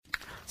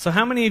So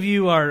how many of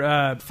you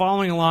are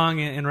following along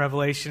in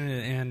Revelation?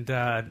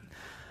 And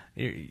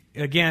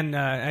again,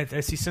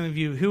 I see some of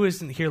you who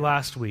isn't here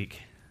last week.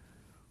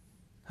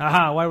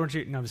 Haha, why weren't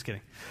you? No, I'm just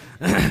kidding.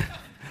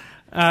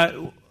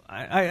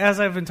 As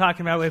I've been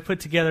talking about, I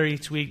put together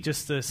each week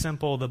just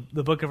the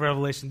book of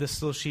Revelation,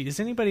 this little sheet. Has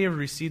anybody ever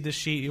received this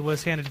sheet? It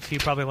was handed to you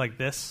probably like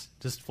this,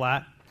 just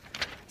flat.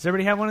 Does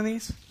everybody have one of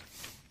these?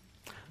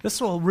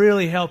 This will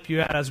really help you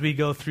out as we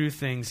go through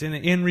things.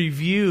 In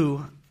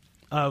review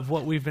of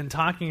what we've been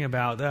talking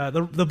about,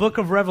 the book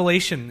of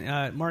Revelation,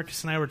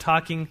 Marcus and I were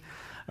talking,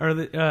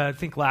 I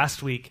think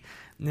last week,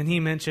 and he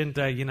mentioned,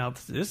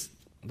 this is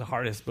the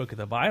hardest book of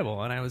the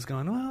Bible, and I was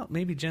going, well,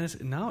 maybe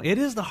Genesis. No, it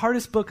is the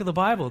hardest book of the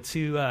Bible.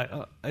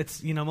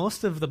 It's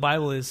most of the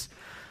Bible is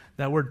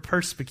that word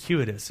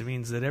perspicuitous. It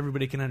means that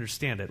everybody can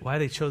understand it. Why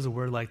they chose a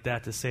word like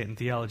that to say it in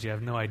theology, I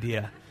have no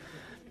idea.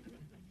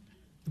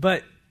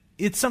 But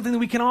it's something that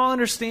we can all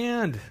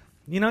understand.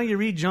 You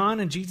read John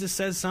and Jesus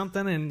says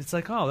something, and it's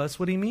like, oh, that's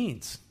what he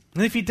means.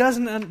 And if he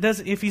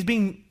if he's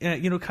being,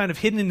 kind of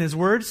hidden in his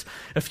words,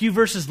 a few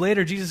verses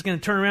later, Jesus is going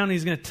to turn around and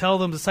he's going to tell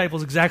the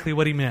disciples exactly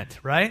what he meant,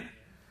 right?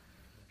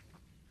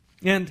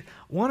 And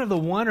one of the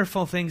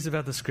wonderful things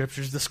about the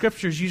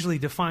Scriptures usually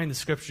define the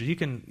Scriptures. You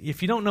can,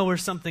 if you don't know where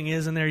something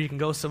is in there, you can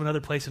go some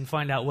another place and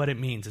find out what it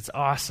means. It's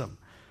awesome.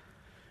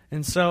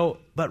 And so,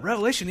 but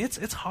Revelation,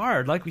 it's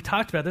hard. Like we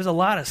talked about, there's a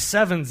lot of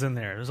sevens in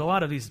there. There's a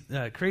lot of these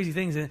crazy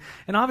things. And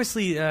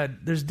obviously,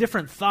 there's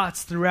different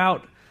thoughts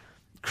throughout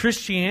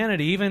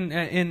Christianity, even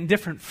in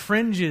different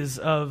fringes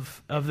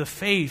of the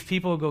faith.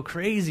 People go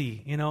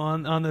crazy,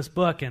 on this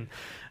book. And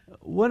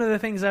one of the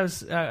things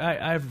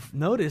I've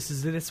noticed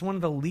is that it's one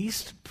of the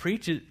least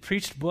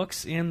preached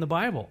books in the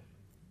Bible.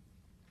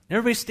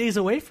 Everybody stays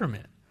away from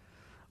it.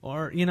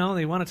 Or,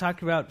 they want to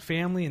talk about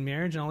family and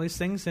marriage and all these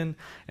things. And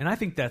I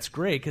think that's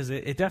great because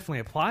it definitely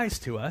applies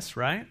to us,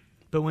 right?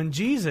 But when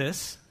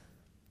Jesus,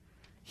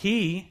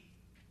 he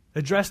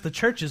addressed the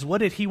churches, what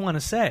did he want to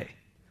say?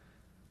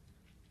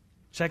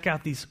 Check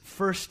out these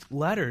first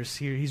letters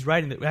here. He's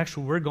writing that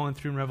actually we're going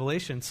through in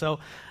Revelation. So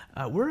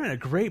we're in a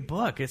great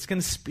book. It's going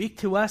to speak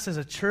to us as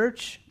a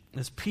church,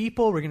 as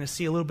people. We're going to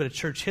see a little bit of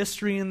church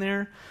history in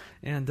there.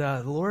 And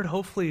the Lord,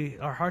 hopefully,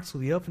 our hearts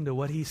will be open to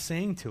what he's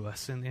saying to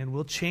us, and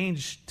we'll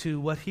change to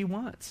what he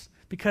wants,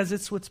 because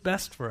it's what's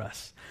best for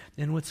us,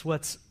 and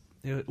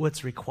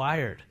what's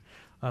required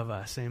of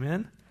us.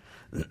 Amen?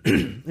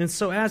 And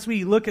so as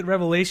we look at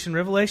Revelation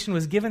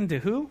was given to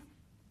who?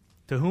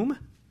 To whom?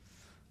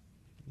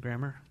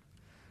 Grammar.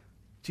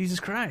 Jesus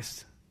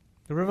Christ.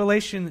 The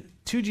revelation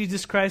to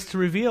Jesus Christ to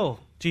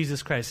reveal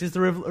Jesus Christ. It's the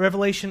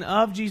revelation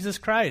of Jesus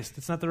Christ.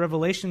 It's not the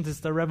revelations,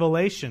 it's the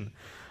revelation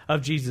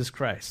of Jesus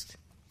Christ.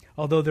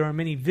 Although there are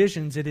many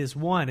visions, it is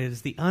one. It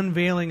is the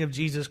unveiling of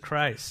Jesus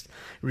Christ. It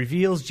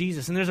reveals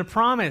Jesus. And there's a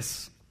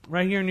promise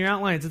right here in your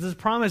outlines. There's a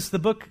promise. The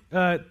book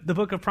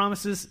of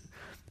promises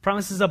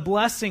promises a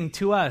blessing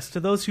to us, to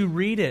those who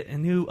read it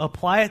and who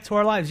apply it to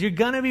our lives. You're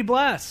going to be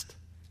blessed.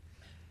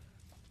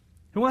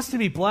 Who wants to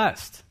be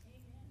blessed?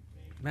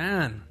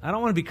 Man, I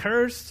don't want to be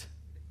cursed.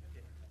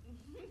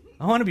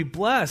 I want to be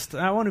blessed.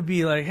 I want to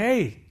be like,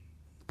 hey,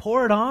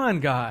 pour it on,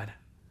 God.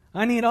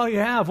 I need all you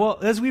have. Well,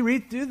 as we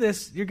read through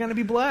this, you're going to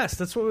be blessed.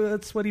 That's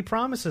what he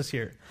promises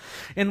here.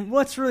 And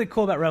what's really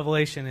cool about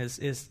Revelation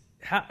is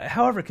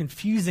however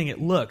confusing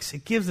it looks,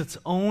 it gives its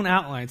own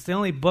outline. It's the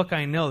only book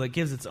I know that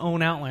gives its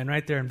own outline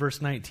right there in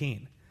verse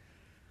 19.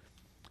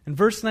 In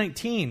verse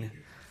 19,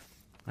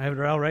 I have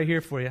it all right here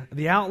for you.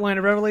 The outline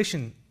of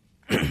Revelation,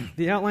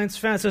 the outline's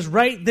found. It says,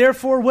 write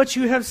therefore what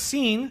you have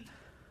seen,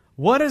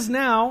 what is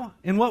now,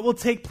 and what will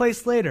take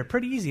place later.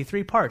 Pretty easy,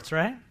 3 parts,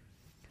 right?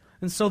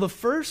 And so the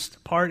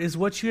first part is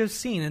what you have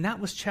seen, and that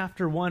was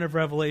chapter 1 of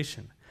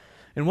Revelation.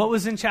 And what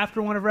was in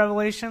chapter 1 of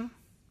Revelation?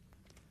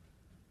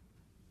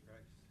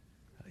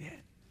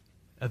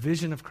 A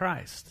vision of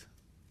Christ.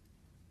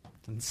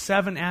 And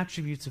 7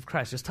 attributes of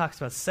Christ. Just talks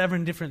about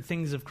 7 different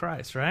things of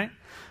Christ, right?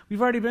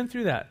 We've already been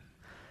through that.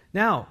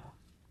 Now,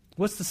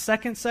 what's the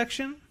second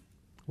section?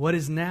 What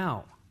is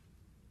now?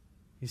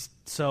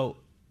 So,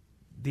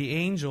 the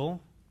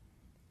angel,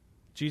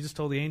 Jesus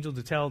told the angel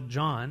to tell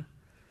John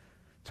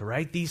to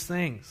write these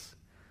things.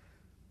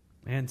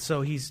 And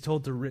so he's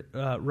told to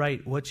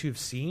write what you've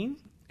seen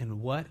and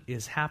what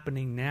is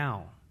happening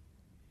now.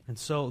 And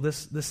so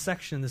this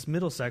section, this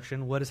middle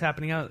section, what is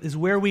happening now, is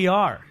where we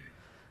are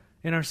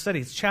in our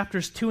studies.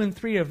 Chapters 2 and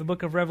 3 of the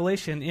book of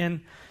Revelation.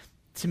 And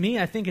to me,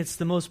 I think it's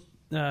the most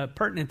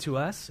pertinent to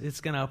us. It's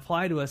going to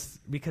apply to us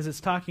because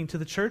it's talking to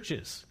the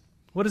churches.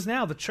 What is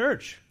now? The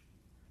church.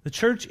 The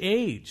church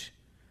age.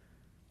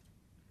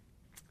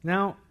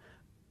 Now,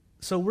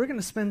 so we're going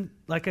to spend,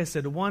 like I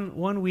said,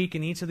 one week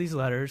in each of these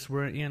letters.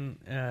 We're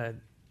in,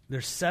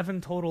 there's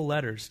 7 total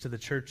letters to the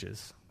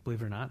churches.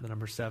 Believe it or not, the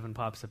number 7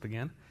 pops up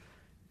again.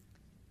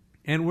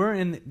 And we're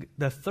in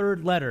the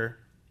 3rd letter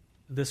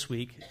this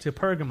week to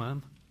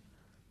Pergamum,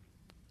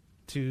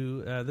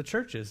 to the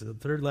churches, the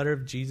 3rd letter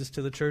of Jesus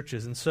to the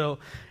churches. And so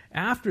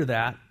after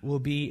that will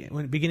be,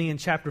 beginning in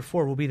chapter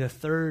 4, will be the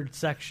 3rd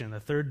section, the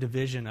 3rd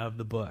division of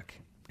the book.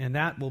 And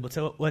that will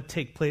what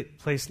take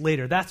place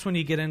later. That's when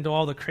you get into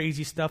all the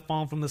crazy stuff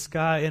falling from the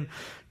sky and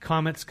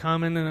comets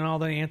coming and all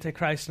the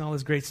Antichrist and all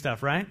this great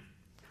stuff, right?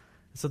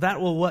 So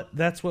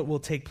that's what will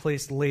take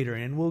place later,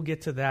 and we'll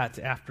get to that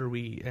after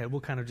we'll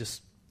kind of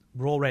just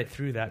roll right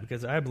through that,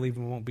 because I believe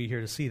we won't be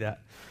here to see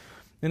that.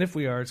 And if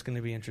we are, it's going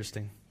to be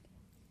interesting.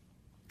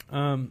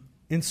 And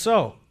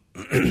so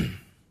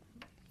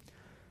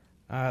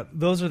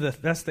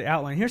that's the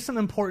outline. Here's some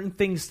important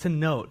things to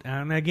note.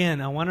 And again,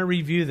 I want to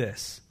review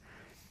this.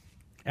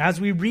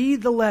 As we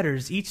read the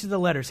letters, each of the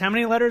letters, how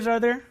many letters are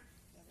there?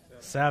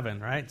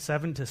 7, right?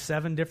 7 to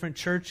 7 different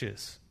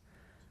churches.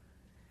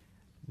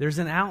 There's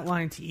an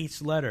outline to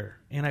each letter,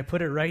 and I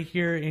put it right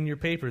here in your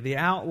paper, the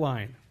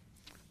outline.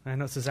 I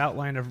know it says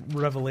outline of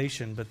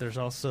Revelation, but there's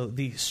also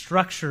the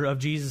structure of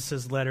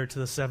Jesus' letter to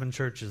the 7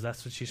 churches.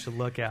 That's what you should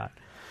look at.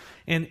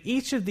 And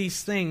each of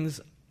these things,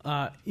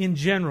 in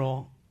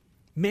general,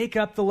 make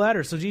up the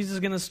letter. So Jesus is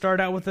going to start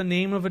out with the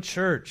name of a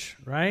church,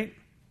 right?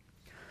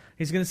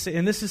 He's going to say,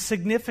 and this is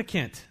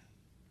significant.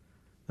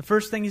 The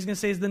first thing he's going to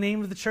say is the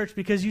name of the church,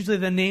 because usually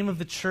the name of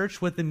the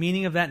church, what the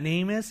meaning of that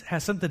name is,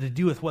 has something to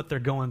do with what they're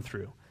going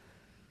through.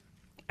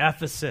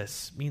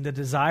 Ephesus, meaning the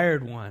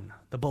desired one,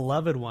 the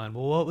beloved one.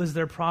 Well, what was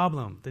their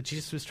problem that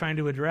Jesus was trying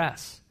to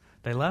address?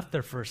 They left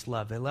their first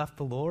love. They left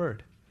the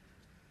Lord.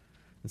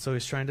 And so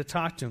he's trying to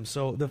talk to them.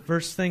 So the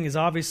first thing is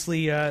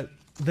obviously the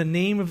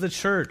name of the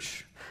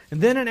church. And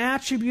then an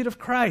attribute of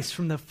Christ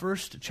from the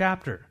first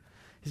chapter.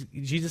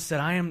 Jesus said,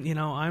 I'm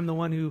the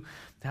one who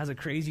has a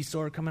crazy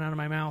sword coming out of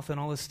my mouth and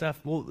all this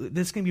stuff. Well,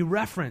 this can be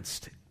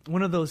referenced.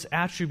 One of those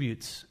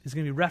attributes is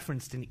going to be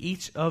referenced in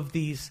each of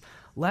these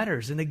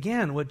letters. And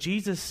again, what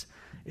Jesus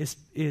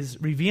is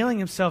revealing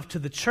himself to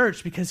the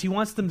church, because he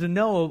wants them to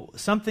know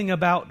something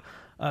about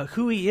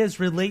who he is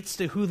relates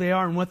to who they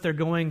are and what they're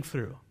going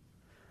through.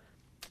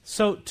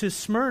 So to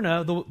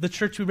Smyrna, the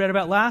church we read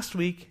about last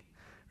week,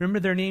 remember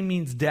their name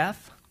means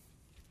death.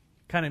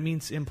 Kind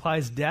of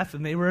implies death,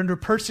 and they were under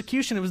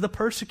persecution. It was the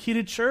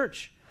persecuted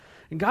church.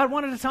 And God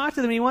wanted to talk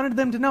to them. He wanted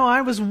them to know,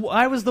 I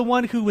was the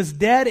one who was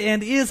dead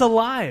and is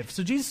alive.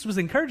 So Jesus was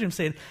encouraging them,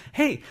 saying,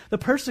 hey, the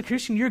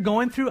persecution you're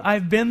going through,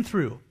 I've been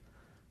through.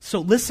 So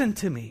listen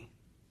to me.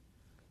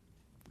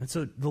 And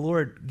so the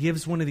Lord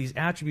gives one of these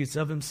attributes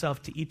of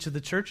himself to each of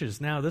the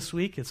churches. Now this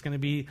week, it's going to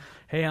be,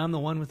 hey, I'm the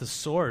one with the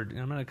sword, and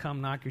I'm going to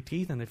come knock your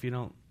teeth in if you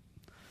don't,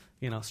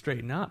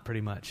 straighten up,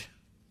 pretty much.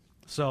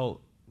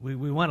 So we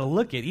want to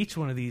look at each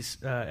one of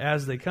these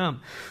as they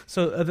come.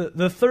 So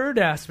the third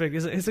aspect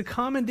is a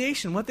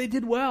commendation, what they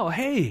did well.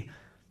 Hey,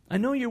 I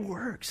know your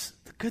works,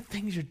 the good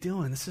things you're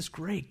doing. This is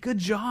great. Good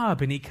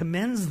job. And he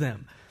commends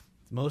them.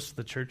 Most of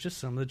the churches,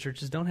 some of the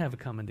churches don't have a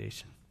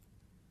commendation.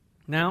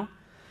 Now,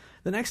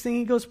 the next thing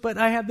he goes, but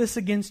I have this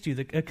against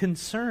you, a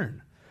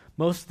concern.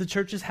 Most of the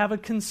churches have a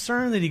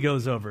concern that he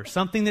goes over,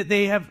 something that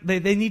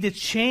they need to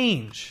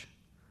change,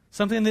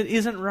 something that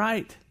isn't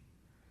right.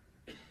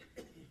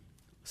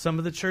 Some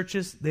of the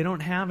churches, they don't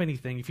have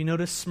anything. If you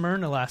notice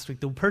Smyrna last week,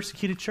 the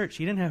persecuted church,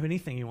 he didn't have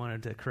anything he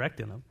wanted to correct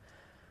in them.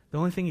 The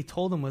only thing he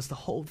told them was to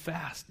hold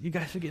fast. You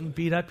guys are getting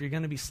beat up. You're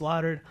going to be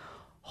slaughtered.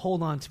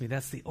 Hold on to me.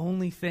 That's the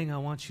only thing I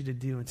want you to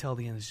do until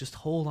the end, is just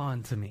hold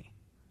on to me.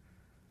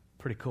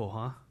 Pretty cool,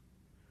 huh?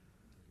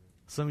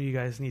 Some of you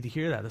guys need to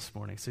hear that this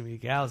morning. Some of you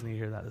gals need to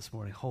hear that this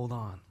morning. Hold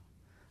on.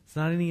 It's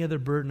not any other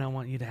burden I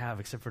want you to have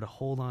except for to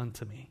hold on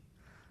to me.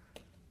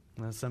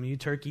 Now, some of you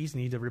turkeys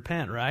need to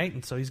repent, right?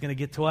 And so he's going to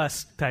get to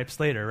us types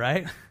later,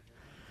 right?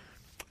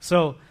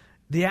 So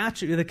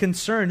the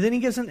concern, then he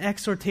gives an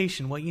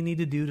exhortation, what you need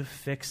to do to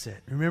fix it.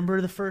 Remember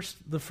the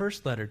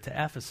first letter to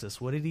Ephesus.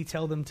 What did he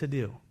tell them to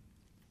do?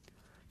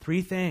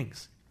 3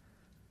 things.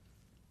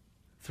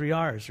 3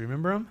 R's.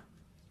 Remember them?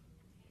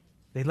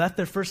 They left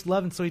their first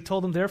love, and so he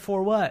told them,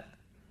 therefore what?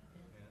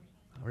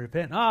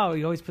 Repent. Oh,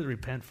 you always put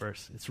repent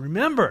first. It's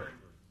remember.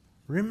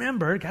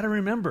 Remember. Got to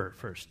remember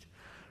first.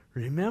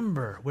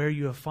 Remember where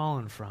you have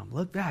fallen from.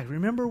 Look back.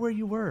 Remember where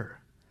you were.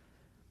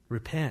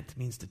 Repent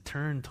means to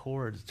turn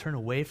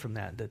away from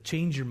that, to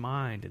change your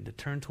mind and to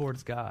turn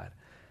towards God.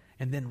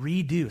 And then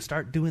redo.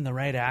 Start doing the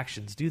right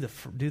actions. Do the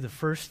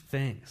first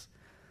things.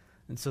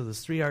 And so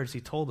those 3 R's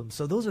he told them.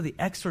 So those are the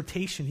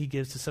exhortation he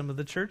gives to some of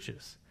the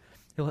churches.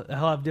 He'll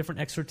have different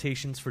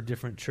exhortations for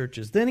different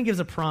churches. Then he gives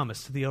a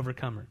promise to the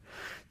overcomer.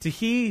 To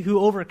he who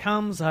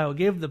overcomes, I will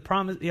give the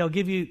promise. I'll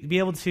give you be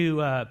able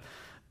to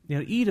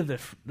eat of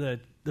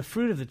the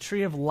fruit of the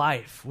tree of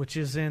life, which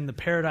is in the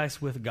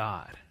paradise with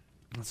God.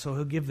 And so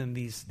he'll give them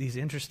these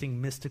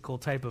interesting mystical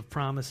type of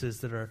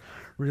promises that are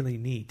really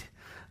neat.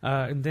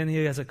 And then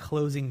he has a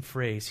closing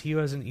phrase. He who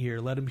has an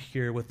ear, let him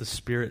hear what the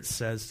Spirit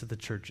says to the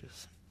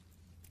churches.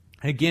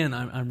 Again,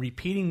 I'm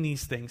repeating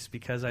these things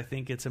because I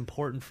think it's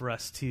important for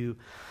us to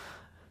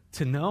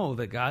know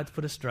that God's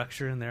put a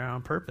structure in there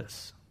on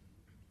purpose.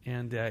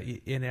 And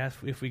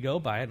if we go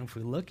by it and if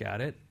we look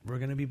at it, we're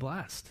going to be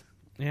blessed.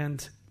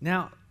 And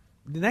now,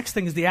 the next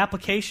thing is the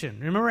application.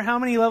 Remember, how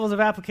many levels of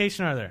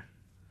application are there?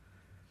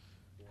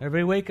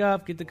 Everybody wake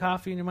up, get the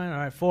coffee in your mind. All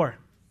right, 4.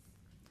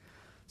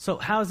 So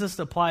how does this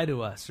apply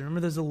to us? Remember,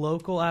 there's a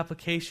local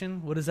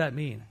application. What does that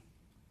mean?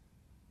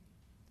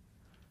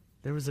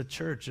 There was a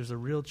church. There's a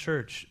real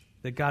church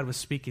that God was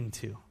speaking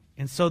to.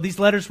 And so these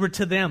letters were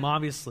to them,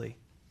 obviously.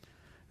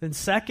 Then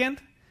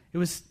second, it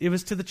was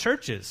to the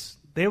churches.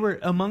 They were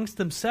amongst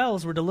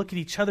themselves, were to look at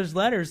each other's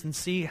letters and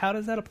see, how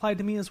does that apply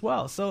to me as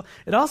well? So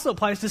it also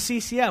applies to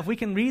CCF. We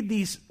can read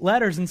these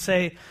letters and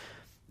say,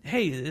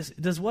 hey,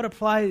 does what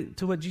apply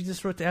to what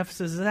Jesus wrote to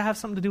Ephesus, does that have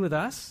something to do with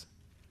us?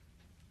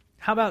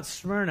 How about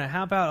Smyrna?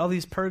 How about all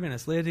these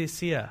Pergamus,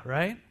 Laodicea,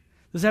 right?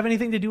 Does it have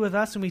anything to do with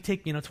us when we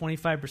take,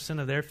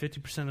 25% of there,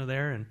 50% of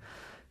there, and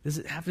does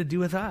it have to do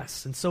with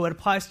us? And so it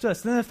applies to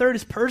us. Then the third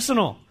is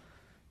personal.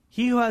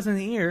 He who has an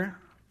ear,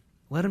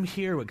 let him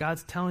hear what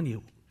God's telling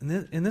you.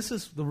 And this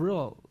is the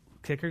real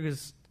kicker,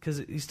 because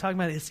he's talking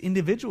about it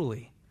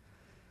individually.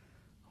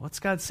 What's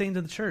God saying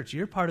to the church?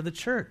 You're part of the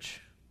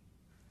church.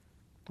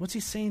 What's he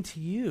saying to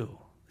you?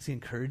 Is he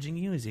encouraging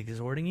you? Is he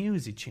exhorting you?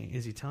 Is he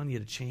telling you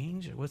to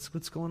change? What's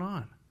going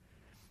on?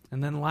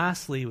 And then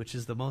lastly, which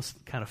is the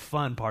most kind of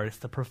fun part, it's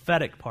the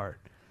prophetic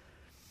part.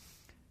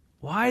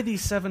 Why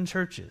these 7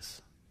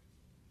 churches?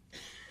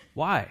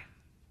 Why?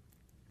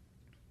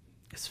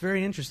 It's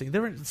very interesting.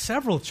 There were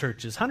several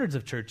churches, hundreds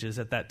of churches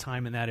at that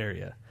time in that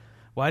area.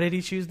 Why did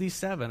he choose these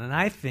 7? And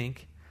I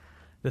think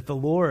that the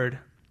Lord,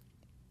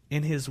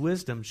 in his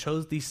wisdom,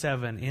 chose these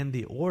 7 in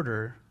the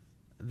order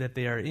that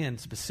they are in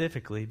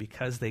specifically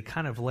because they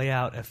kind of lay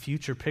out a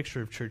future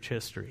picture of church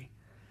history.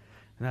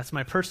 And that's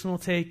my personal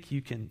take.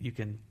 You can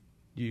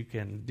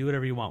do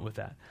whatever you want with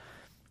that.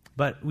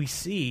 But we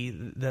see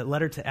the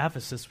letter to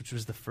Ephesus, which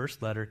was the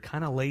first letter,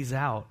 kind of lays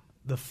out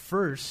the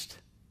first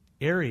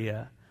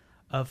area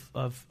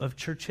of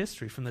church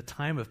history from the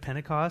time of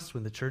Pentecost,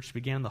 when the church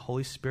began, the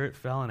Holy Spirit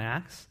fell in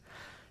Acts,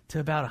 to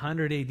about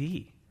 100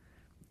 AD.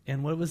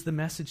 And what was the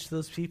message to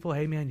those people?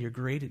 Hey, man, you're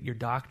great at your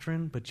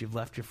doctrine, but you've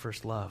left your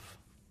first love.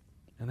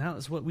 And that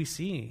was what we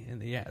see in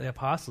the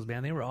apostles,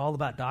 man. They were all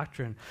about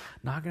doctrine,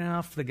 knocking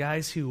off the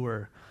guys who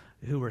were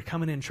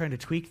coming in trying to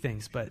tweak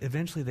things, but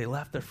eventually they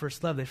left their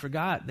first love. They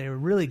forgot. They were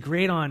really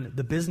great on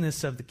the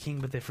business of the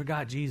king, but they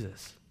forgot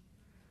Jesus.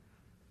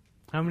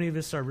 How many of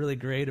us are really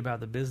great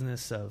about the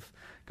business of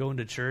going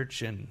to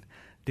church and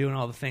doing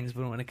all the things,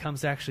 but when it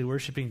comes to actually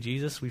worshiping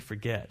Jesus, we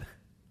forget.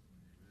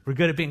 We're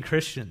good at being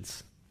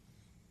Christians.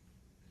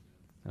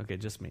 Okay,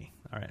 just me.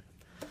 All right.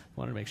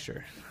 Wanted to make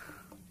sure.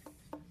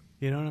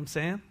 You know what I'm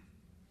saying?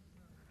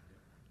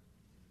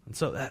 And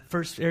so that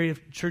first area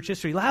of church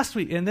history last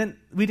week, and then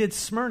we did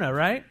Smyrna,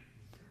 right?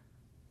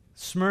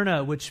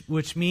 Smyrna,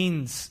 which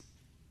means,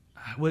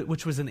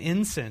 which was an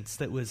incense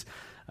that was,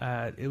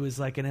 it was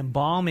like an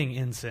embalming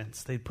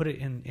incense. They'd put it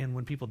in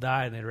when people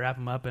died, and they'd wrap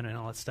them up in it and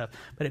all that stuff.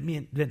 But it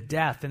meant that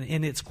death,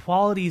 and its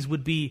qualities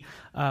would be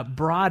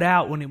brought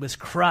out when it was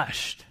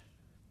crushed.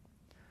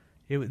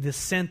 The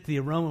scent, the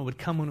aroma would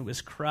come when it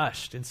was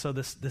crushed. And so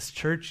this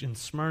church in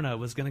Smyrna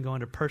was going to go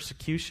into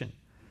persecution.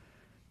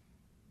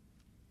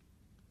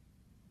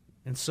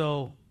 And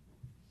so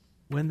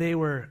when they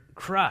were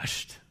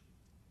crushed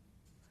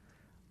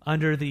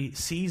under the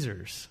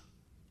Caesars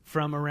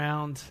from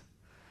around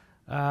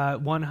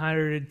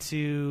 100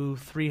 to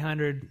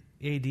 300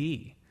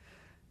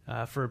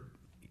 AD,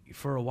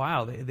 for a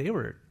while, they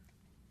were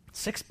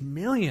 6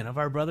 million of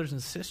our brothers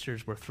and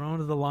sisters were thrown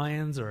to the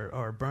lions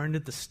or burned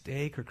at the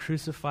stake or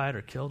crucified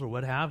or killed or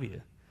what have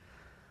you.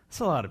 That's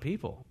a lot of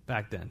people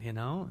back then,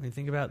 And you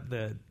think about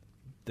the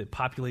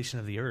population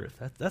of the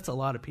earth. That's a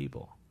lot of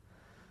people.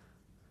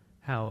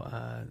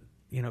 How,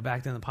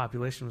 back then the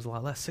population was a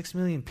lot less. 6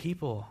 million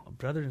people,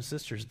 brothers and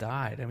sisters,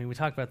 died. I mean, we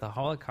talk about the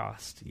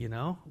Holocaust,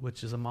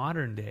 which is a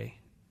modern day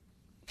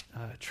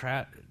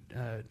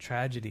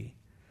tragedy.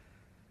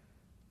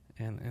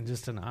 And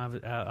just an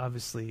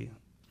obviously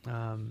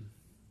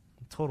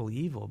total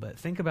evil. But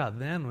think about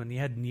then when you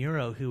had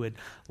Nero, who would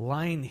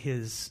line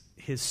his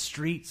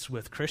streets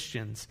with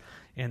Christians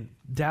and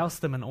douse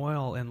them in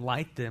oil and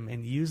light them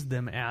and use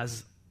them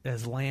as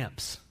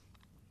lamps.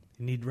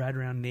 And he'd ride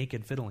around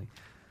naked fiddling,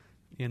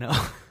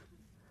 I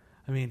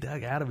mean,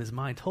 dug out of his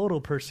mind. Total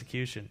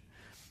persecution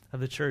of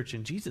the church.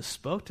 And Jesus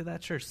spoke to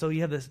that church. So you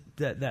have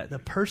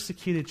the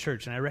persecuted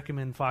church. And I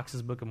recommend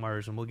Fox's Book of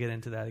Martyrs, and we'll get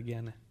into that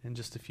again in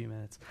just a few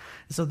minutes.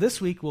 And so this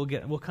week we'll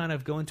kind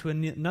of go into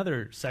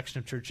another section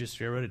of church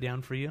history. I wrote it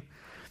down for you.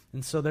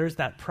 And so there's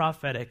that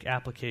prophetic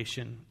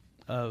application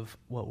of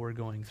what we're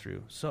going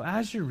through. So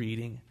as you're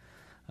reading,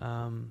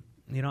 and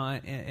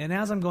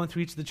as I'm going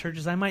through each of the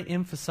churches, I might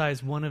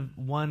emphasize one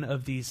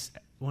of these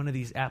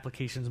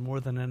applications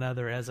more than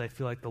another as I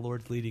feel like the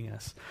Lord's leading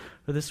us.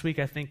 For this week,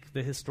 I think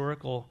the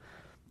historical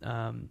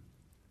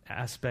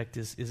aspect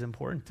is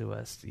important to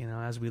us,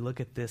 as we look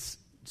at this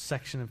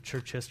section of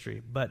church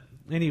history. But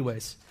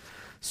anyways,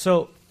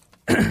 so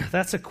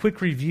that's a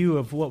quick review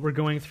of what we're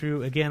going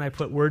through. Again, I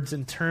put words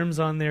and terms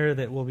on there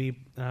that will be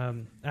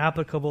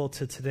applicable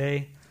to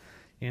today.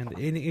 And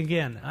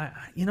again,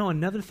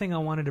 another thing I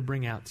wanted to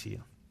bring out to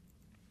you.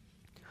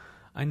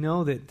 I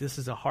know that this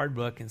is a hard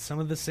book, and some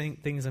of the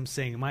things I'm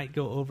saying might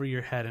go over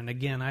your head. And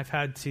again, I've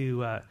had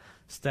to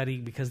study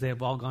because they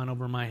have all gone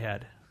over my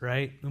head,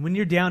 right? And when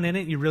you're down in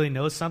it, you really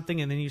know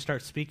something, and then you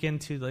start speaking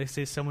to, like,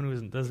 say, someone who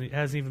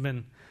hasn't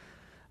even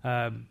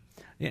been,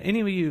 any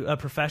of you a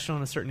professional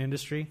in a certain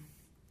industry.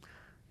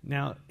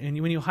 Now, and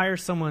when you hire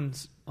someone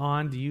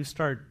on, do you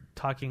start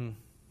talking,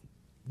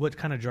 what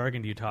kind of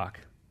jargon do you talk,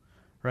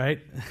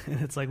 right?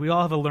 It's like we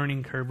all have a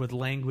learning curve with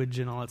language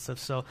and all that stuff.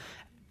 So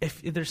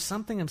if there's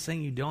something I'm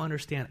saying you don't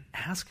understand,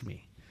 ask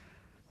me.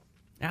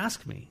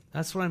 Ask me.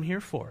 That's what I'm here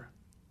for.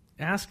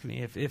 Ask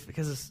me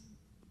because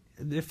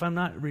if I'm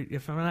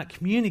not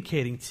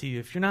communicating to you,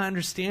 if you're not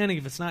understanding,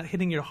 if it's not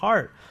hitting your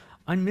heart,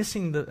 I'm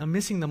missing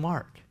the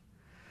mark.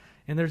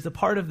 And there's the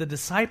part of the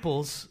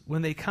disciples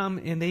when they come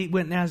and they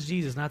went and asked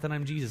Jesus. Not that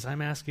I'm Jesus.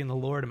 I'm asking the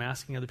Lord. I'm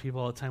asking other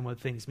people all the time what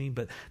things mean.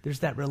 But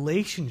there's that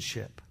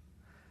relationship.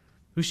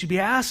 We should be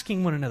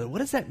asking one another, what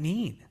does that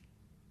mean?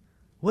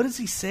 What does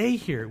he say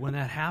here when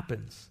that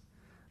happens?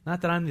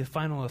 Not that I'm the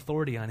final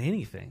authority on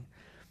anything,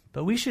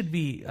 but we should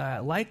be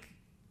like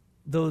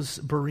those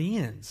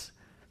Bereans.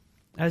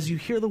 As you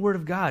hear the word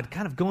of God,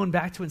 kind of going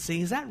back to it and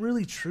saying, is that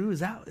really true?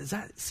 Is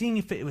that seeing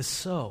if it was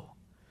so?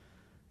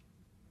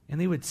 And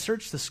they would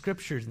search the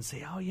scriptures and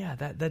say, oh yeah,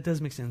 that does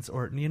make sense.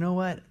 Or, you know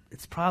what?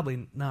 It's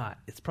probably not.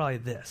 It's probably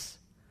this.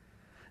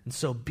 And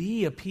so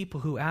be a people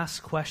who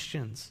ask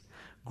questions.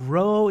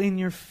 Grow in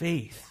your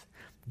faith.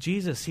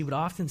 Jesus, he would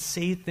often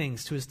say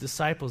things to his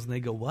disciples and they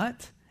go,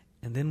 what?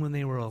 And then when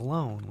they were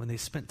alone, when they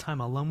spent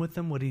time alone with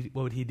them, what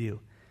would he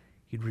do?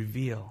 He'd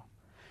reveal.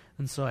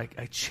 And so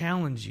I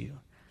challenge you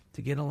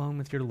to get alone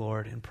with your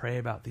Lord and pray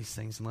about these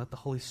things and let the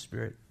Holy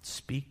Spirit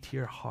speak to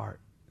your heart.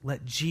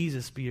 Let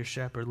Jesus be your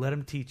shepherd. Let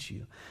him teach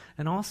you.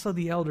 And also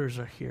the elders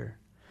are here.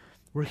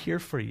 We're here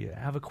for you.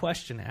 Have a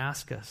question,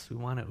 ask us. We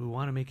want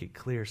to make it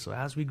clear. So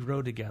as we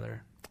grow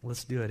together,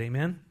 let's do it.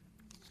 Amen?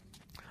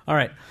 All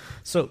right.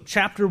 So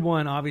chapter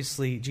 1,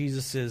 obviously,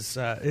 Jesus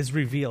is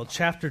revealed.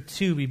 Chapter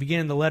 2, we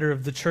begin the letter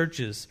of the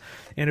churches.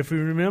 And if we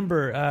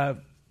remember,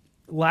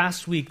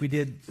 last week we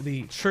did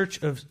the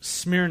church of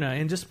Smyrna.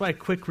 And just by a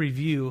quick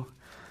review,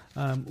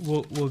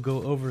 we'll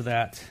go over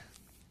that.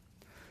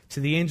 To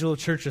the angel of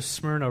the church of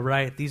Smyrna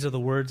write, these are the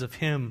words of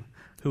him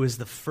who is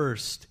the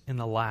first and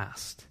the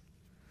last.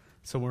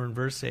 So we're in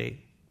verse 8.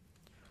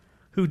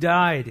 Who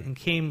died and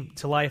came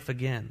to life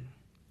again.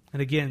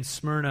 And again,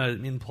 Smyrna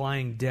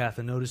implying death.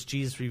 And notice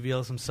Jesus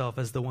reveals himself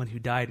as the one who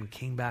died and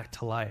came back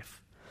to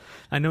life.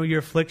 I know your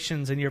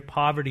afflictions and your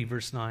poverty,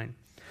 verse 9.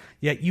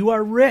 Yet you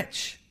are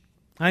rich.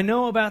 I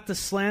know about the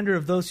slander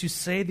of those who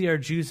say they are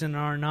Jews and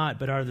are not,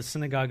 but are the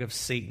synagogue of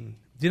Satan.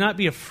 Do not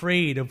be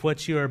afraid of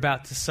what you are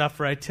about to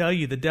suffer. I tell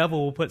you, the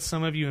devil will put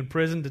some of you in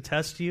prison to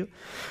test you,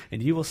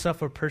 and you will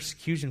suffer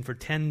persecution for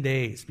 10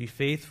 days. Be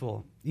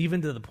faithful,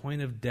 even to the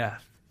point of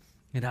death,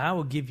 and I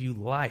will give you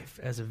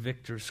life as a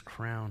victor's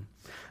crown.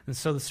 And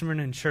so the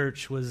Smyrna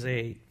church was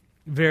a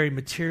very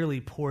materially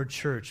poor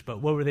church,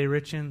 but what were they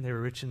rich in? They were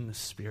rich in the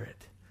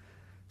Spirit.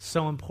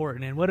 So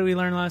important. And what did we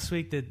learn last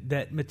week?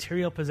 That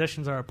material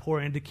possessions are a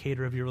poor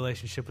indicator of your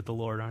relationship with the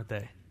Lord, aren't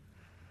they?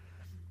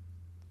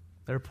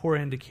 They're a poor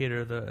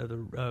indicator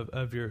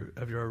of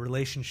your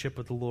relationship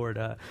with the Lord.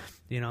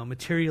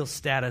 Material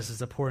status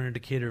is a poor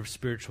indicator of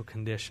spiritual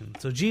condition.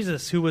 So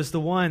Jesus, who was the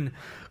one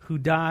who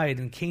died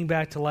and came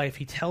back to life,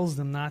 he tells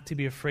them not to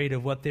be afraid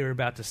of what they were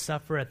about to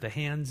suffer at the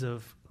hands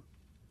of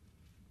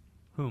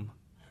whom?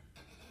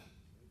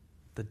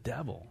 The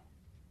devil.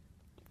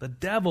 The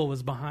devil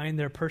was behind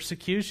their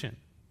persecution.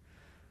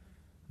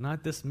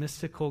 Not this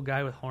mystical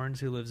guy with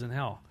horns who lives in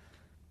hell.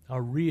 A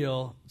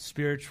real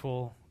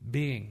spiritual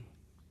being.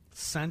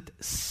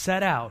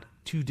 Set out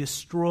to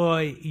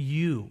destroy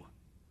you.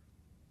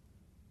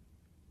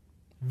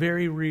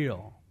 Very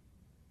real,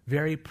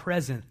 very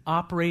present,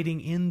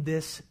 operating in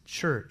this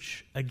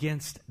church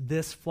against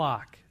this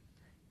flock.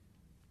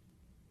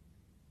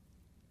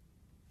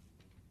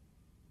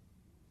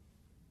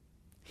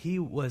 He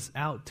was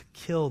out to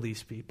kill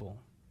these people.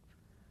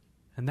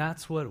 And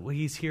that's what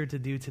he's here to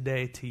do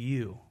today to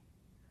you.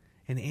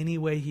 In any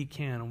way he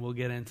can, and we'll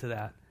get into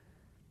that.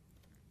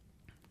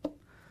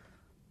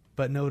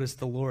 But notice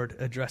the Lord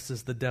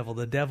addresses the devil.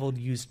 The devil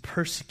used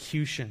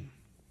persecution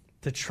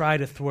to try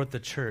to thwart the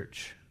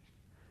church.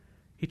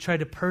 He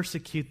tried to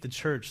persecute the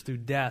church through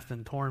death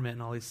and torment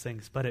and all these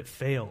things, but it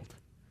failed.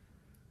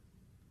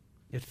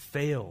 It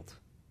failed.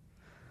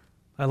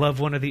 I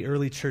love one of the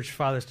early church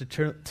fathers,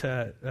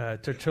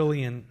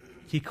 Tertullian.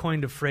 He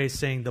coined a phrase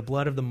saying, the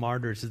blood of the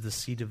martyrs is the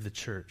seed of the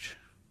church.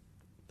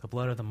 The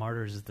blood of the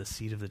martyrs is the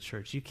seed of the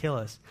church. You kill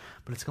us,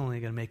 but it's only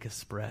going to make us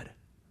spread.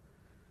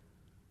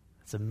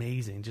 It's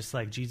amazing. Just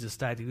like Jesus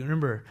died.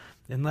 Remember,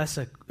 unless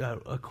a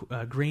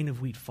grain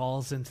of wheat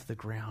falls into the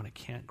ground, it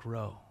can't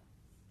grow.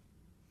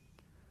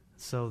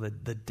 So the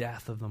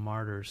death of the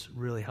martyrs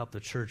really helped the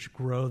church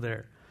grow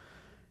there.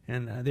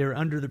 And they were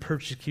under the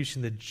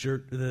persecution.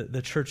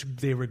 The church,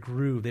 they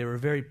grew. They were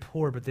very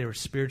poor, but they were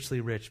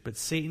spiritually rich. But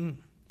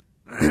Satan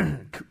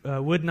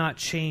would not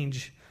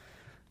change.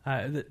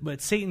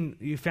 But Satan,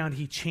 you found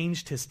he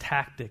changed his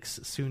tactics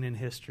soon in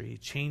history. He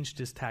changed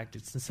his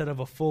tactics. Instead of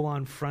a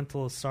full-on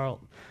frontal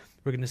assault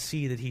we're going to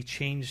see that he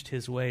changed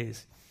his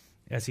ways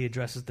as he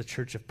addresses the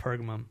church of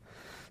Pergamum.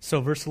 So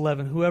verse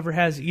 11, whoever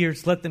has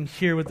ears, let them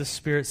hear what the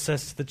Spirit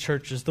says to the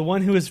churches. The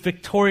one who is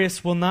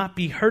victorious will not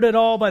be hurt at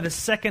all by the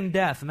second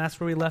death. And that's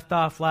where we left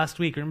off last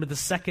week. Remember the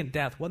second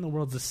death. What in the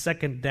world is the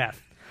second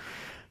death?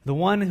 The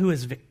one who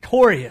is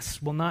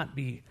victorious will not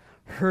be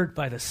hurt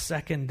by the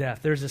second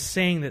death. There's a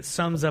saying that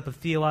sums up a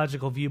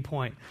theological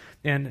viewpoint.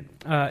 And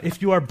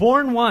if you are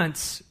born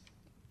once,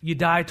 you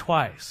die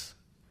twice.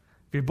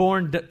 If you're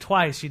born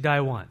twice, you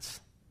die once.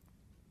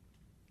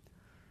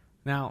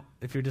 Now,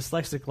 if you're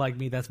dyslexic like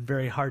me, that's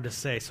very hard to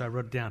say, so I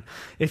wrote it down.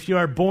 If you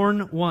are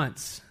born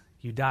once,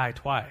 you die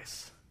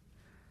twice.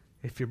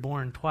 If you're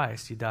born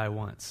twice, you die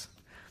once.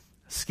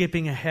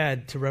 Skipping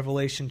ahead to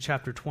Revelation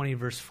chapter 20,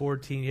 verse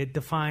 14, it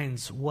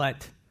defines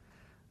what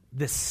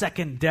the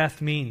second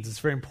death means. It's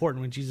very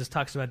important when Jesus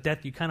talks about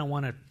death. You kind of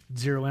want to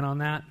zero in on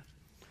that.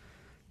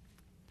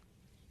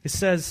 It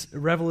says,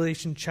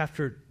 Revelation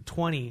chapter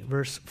 20,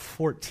 verse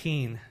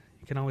 14.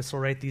 You can always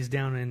write these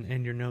down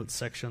in your notes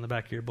section on the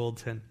back of your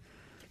bulletin.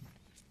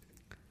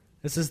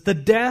 It says,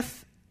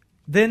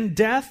 Then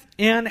death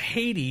and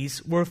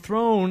Hades were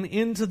thrown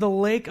into the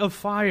lake of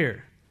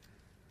fire.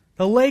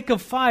 The lake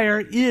of fire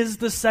is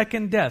the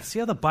second death. See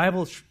how the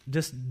Bible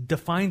just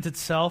defines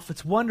itself?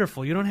 It's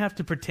wonderful. You don't have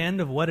to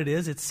pretend of what it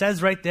is. It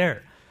says right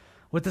there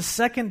what the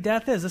second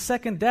death is. The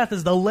second death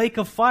is the lake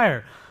of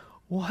fire.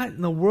 What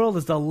in the world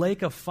is the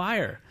lake of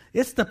fire?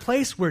 It's the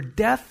place where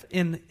death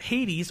in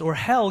Hades or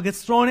hell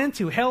gets thrown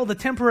into. Hell, the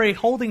temporary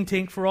holding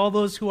tank for all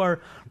those who are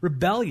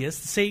rebellious.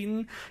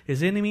 Satan,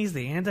 his enemies,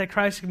 the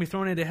Antichrist can be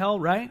thrown into hell,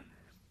 right?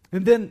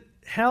 And then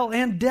hell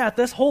and death,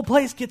 this whole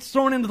place gets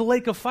thrown into the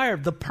lake of fire.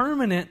 The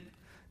permanent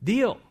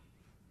deal.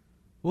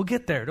 We'll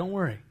get there, don't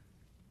worry.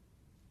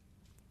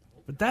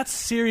 But that's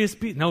serious.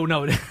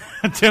 No,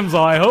 Tim's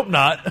all, I hope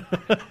not.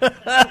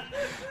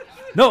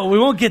 No, we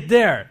won't get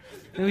there.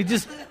 We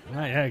just,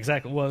 right, yeah,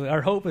 exactly. Well,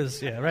 our hope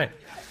is, yeah, right.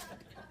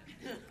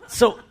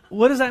 So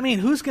what does that mean?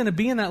 Who's going to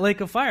be in that lake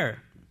of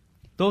fire?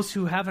 Those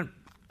who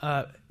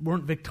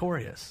weren't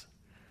victorious.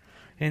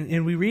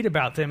 And we read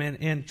about them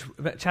in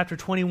chapter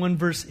 21,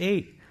 verse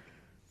 8.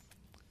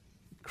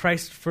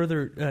 Christ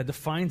further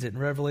defines it in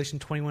Revelation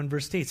 21,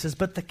 verse 8. It says,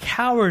 but the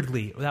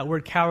cowardly, that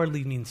word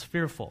cowardly means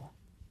fearful.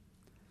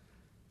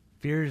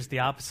 Fear is the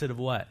opposite of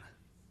what?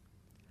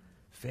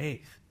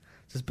 Faith.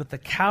 It says, but the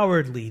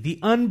cowardly, the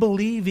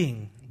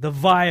unbelieving, the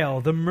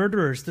vile, the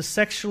murderers, the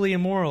sexually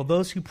immoral,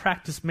 those who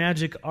practice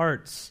magic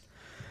arts.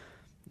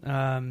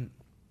 And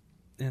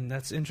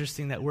that's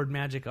interesting, that word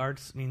magic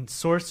arts means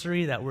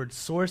sorcery. That word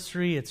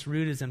sorcery, its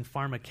root is in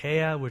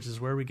pharmakeia, which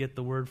is where we get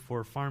the word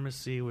for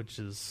pharmacy, which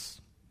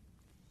is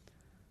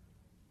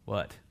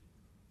what?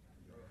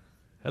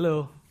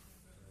 Hello.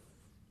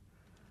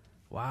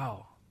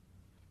 Wow.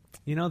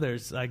 You know,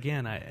 there's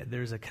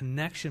a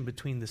connection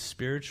between the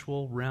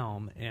spiritual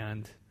realm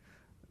and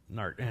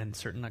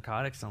certain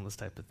narcotics and all this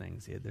type of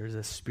things. There's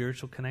a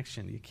spiritual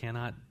connection. You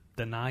cannot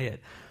deny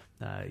it.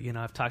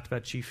 I've talked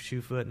about Chief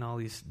Shoefoot and all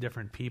these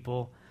different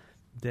people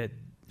that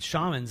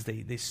shamans,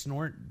 they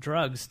snort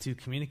drugs to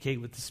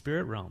communicate with the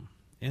spirit realm.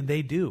 And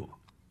they do.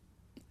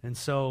 And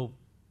so,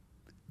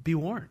 be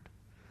warned.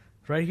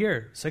 Right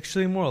here,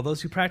 sexually immoral,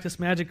 those who practice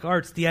magic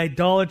arts, the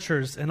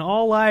idolaters, and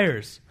all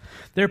liars.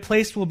 Their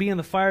place will be in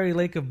the fiery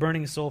lake of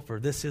burning sulfur.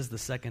 This is the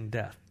second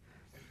death.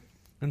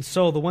 And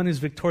so the one who's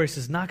victorious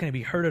is not going to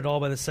be hurt at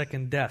all by the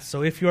second death.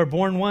 So if you are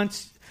born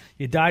once,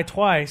 you die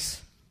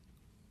twice.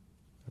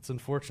 That's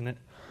unfortunate.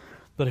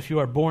 But if you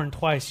are born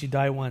twice, you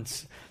die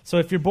once. So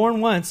if you're born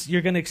once,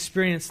 you're going to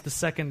experience the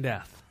second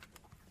death.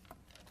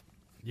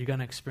 You're going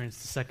to experience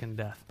the second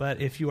death.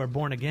 But if you are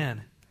born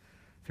again,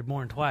 if you're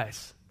born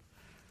twice,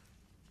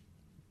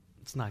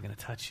 it's not going to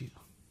touch you.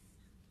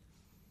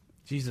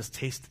 Jesus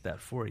tasted that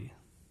for you.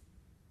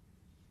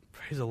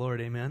 Praise the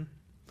Lord, amen.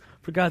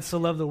 For God so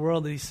loved the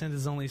world that he sent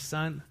his only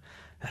Son,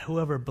 that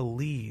whoever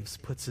believes,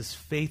 puts his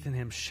faith in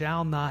him,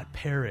 shall not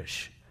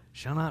perish,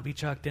 shall not be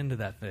chucked into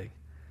that thing,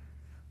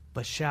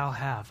 but shall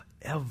have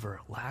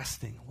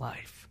everlasting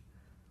life.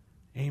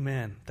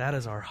 Amen. That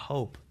is our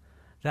hope.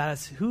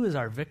 Who is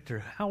our victor?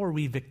 How are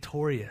we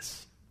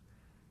victorious?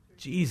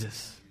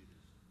 Jesus.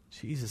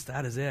 Jesus,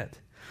 that is it.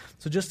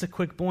 So just a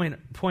quick point,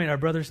 our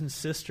brothers and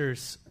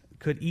sisters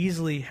could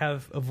easily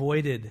have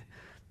avoided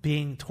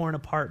being torn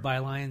apart by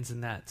lions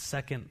in that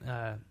second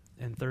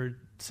and third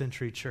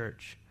century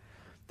church.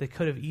 They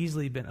could have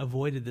easily been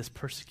avoided this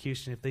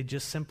persecution if they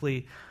just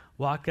simply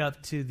walk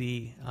up to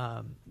the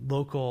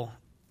local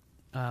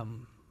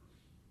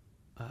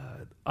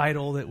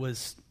idol that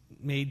was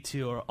made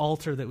to, or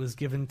altar that was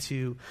given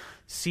to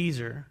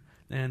Caesar,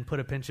 and put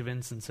a pinch of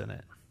incense in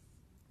it.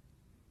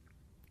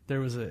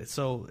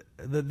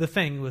 The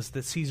thing was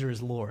that Caesar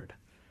is Lord.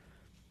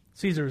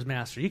 Caesar is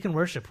master. You can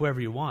worship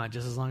whoever you want,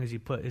 just as long as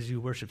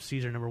you worship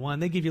Caesar, number one.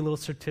 They give you a little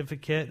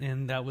certificate,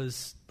 and that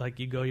was like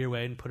you go your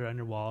way and put it on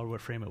your wall or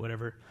frame it,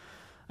 whatever.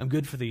 I'm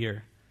good for the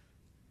year.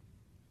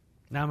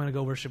 Now I'm going to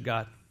go worship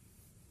God.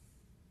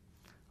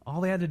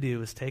 All they had to do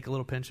was take a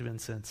little pinch of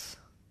incense,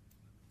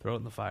 throw it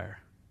in the fire.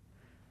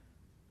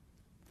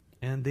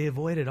 And they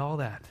avoided all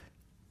that.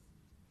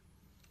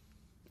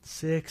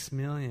 6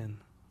 million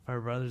of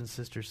our brothers and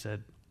sisters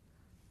said,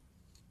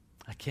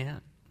 I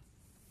can't.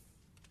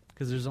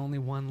 Because there's only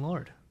one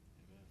Lord.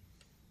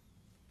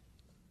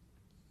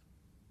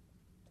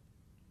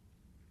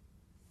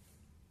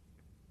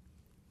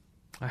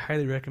 I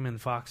highly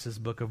recommend Fox's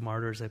Book of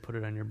Martyrs. I put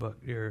it on your book,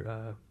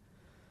 your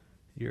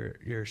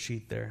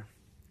sheet there.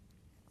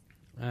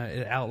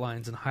 It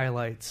outlines and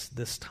highlights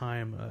this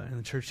time in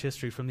the church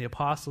history from the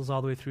apostles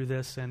all the way through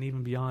this and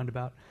even beyond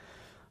about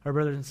our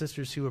brothers and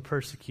sisters who were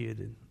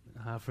persecuted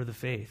for the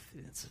faith.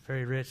 It's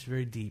very rich,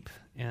 very deep,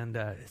 and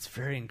it's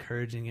very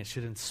encouraging. It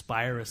should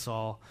inspire us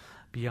all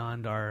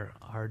beyond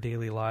our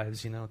daily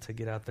lives, to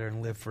get out there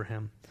and live for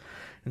Him.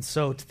 And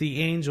so, to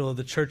the angel of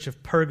the church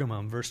of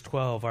Pergamum, verse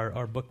 12,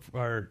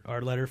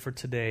 our letter for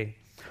today,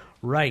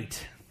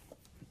 write.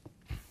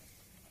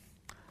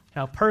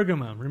 Now,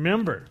 Pergamum,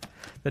 remember,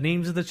 the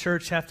names of the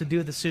church have to do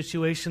with the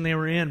situation they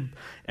were in.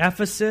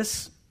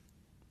 Ephesus,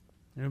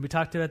 and we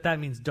talked about that,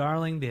 means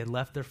darling. They had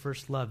left their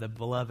first love, the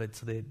beloved,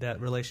 so that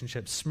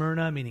relationship.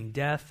 Smyrna, meaning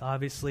death,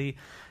 obviously.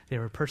 They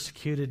were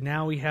persecuted.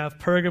 Now we have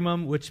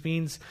Pergamum, which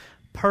means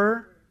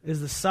per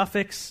is the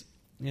suffix,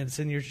 and it's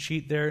in your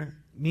sheet there,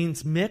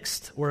 means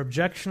mixed or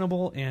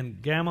objectionable,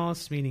 and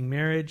gamos, meaning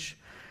marriage,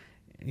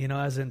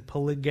 as in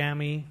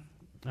polygamy.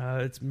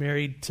 It's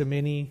married to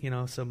many,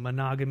 so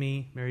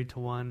monogamy, married to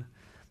one.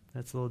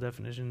 That's a little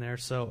definition there.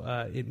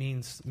 So it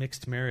means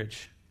mixed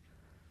marriage.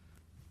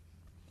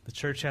 The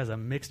church has a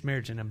mixed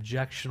marriage, an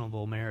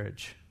objectionable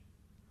marriage.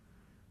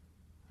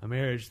 A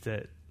marriage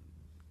that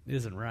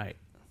isn't right.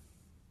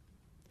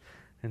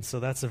 And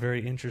so that's a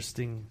very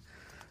interesting,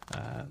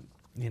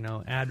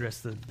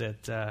 address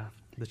that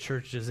the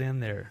church is in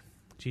there.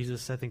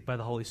 Jesus, I think by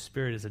the Holy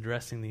Spirit, is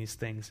addressing these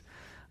things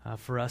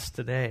for us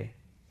today.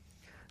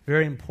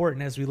 Very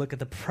important as we look at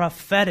the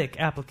prophetic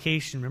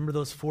application. Remember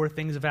those 4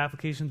 things of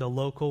application? The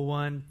local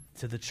one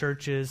to the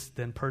churches,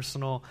 then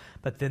personal,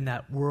 but then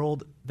that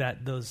world,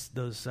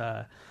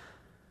 the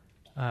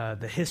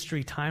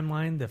history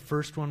timeline. The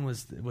first one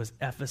was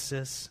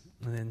Ephesus,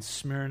 and then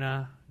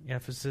Smyrna.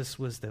 Ephesus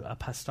was the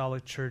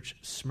apostolic church.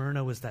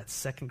 Smyrna was that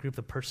second group,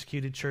 the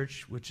persecuted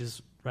church, which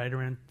is right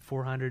around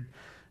 400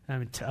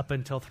 up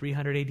until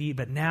 300 AD.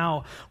 But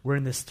now we're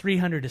in this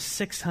 300 to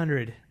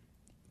 600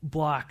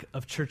 block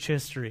of church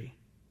history.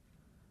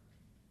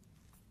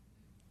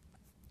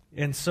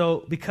 And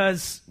so,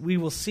 because we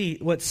will see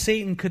what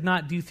Satan could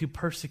not do through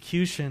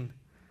persecution,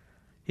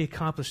 he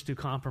accomplished through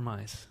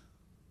compromise.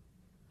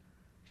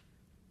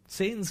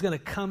 Satan's going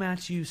to come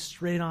at you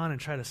straight on and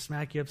try to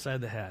smack you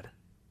upside the head.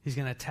 He's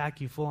going to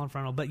attack you full on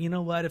frontal. But you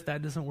know what? If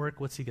that doesn't work,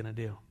 what's he going to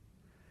do?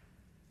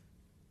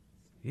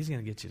 He's going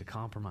to get you to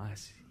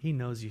compromise. He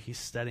knows you. He's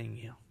studying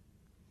you.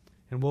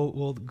 And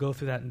we'll go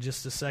through that in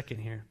just a second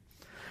here.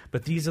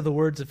 But these are the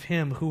words of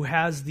Him who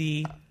has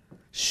the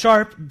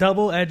sharp,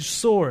 double-edged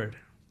sword.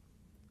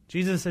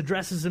 Jesus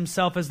addresses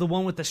Himself as the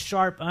one with the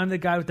sharp, I'm the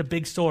guy with the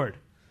big sword.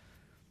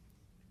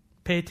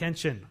 Pay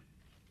attention.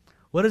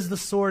 What is the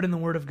sword in the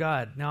Word of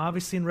God? Now,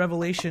 obviously in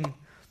Revelation,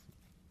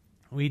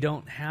 we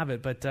don't have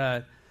it, but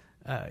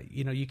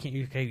you can't.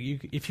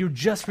 If you're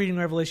just reading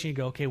Revelation, you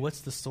go, okay,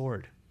 what's the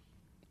sword?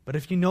 But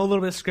if you know a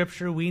little bit of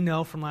Scripture, we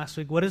know from last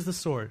week, what is the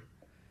sword?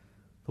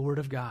 The Word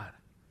of God.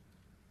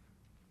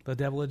 The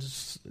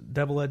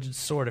double-edged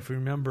sword. If you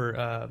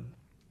remember,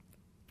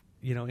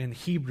 in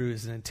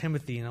Hebrews and in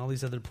Timothy and all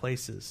these other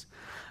places.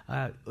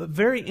 A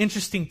very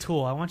interesting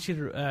tool. I want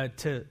you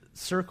to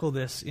circle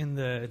this in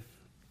the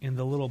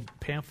little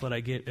pamphlet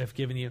I've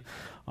given you.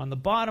 On the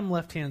bottom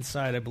left-hand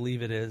side, I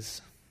believe it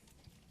is,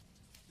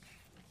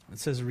 it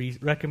says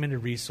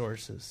recommended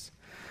resources.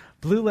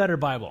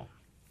 BlueLetterBible.com.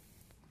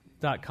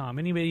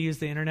 Anybody use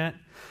the internet?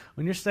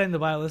 When you're studying the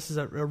Bible, this is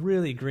a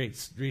really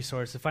great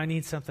resource. If I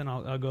need something,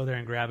 I'll go there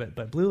and grab it.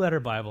 But Blue Letter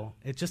Bible,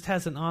 it just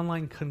has an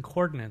online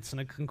concordance.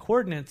 And a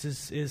concordance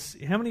is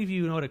how many of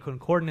you know what a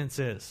concordance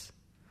is?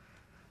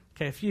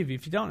 Okay, a few of you.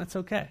 If you don't, it's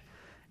okay.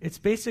 It's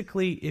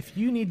basically if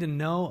you need to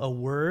know a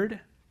word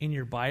in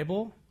your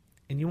Bible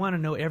and you want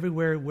to know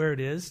everywhere where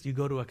it is, you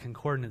go to a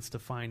concordance to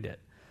find it.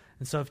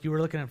 And so if you were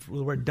looking at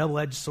the word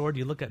double-edged sword,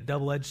 you look at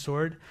double-edged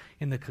sword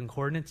in the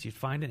concordance, you'd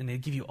find it, and they'd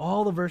give you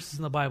all the verses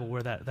in the Bible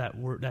where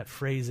that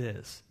phrase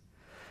is.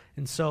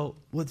 And so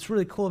what's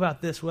really cool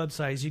about this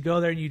website is you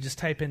go there and you just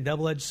type in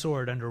double-edged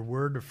sword under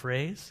word or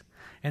phrase,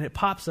 and it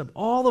pops up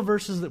all the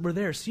verses that were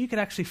there. So you could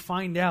actually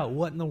find out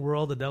what in the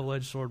world a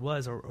double-edged sword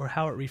was or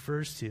how it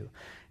refers to.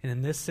 And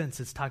in this sense,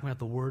 it's talking about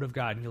the Word of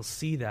God, and you'll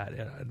see that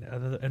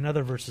in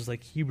other verses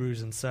like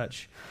Hebrews and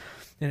such.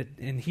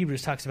 And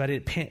Hebrews talks about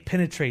it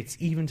penetrates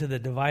even to the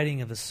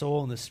dividing of the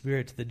soul and the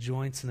spirit, to the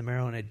joints and the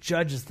marrow, and it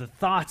judges the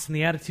thoughts and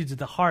the attitudes of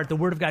the heart. The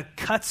Word of God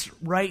cuts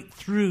right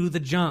through the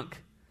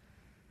junk.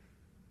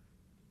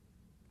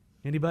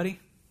 Anybody?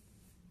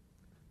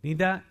 Need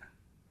that?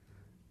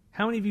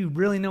 How many of you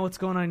really know what's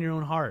going on in your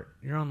own heart,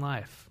 your own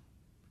life?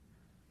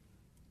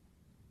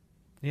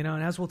 And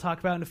as we'll talk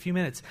about in a few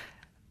minutes,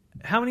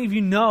 How many of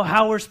you know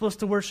how we're supposed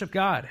to worship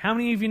God? How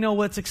many of you know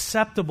what's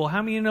acceptable?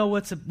 How many of you know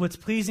what's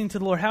pleasing to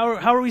the Lord?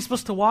 How are we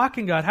supposed to walk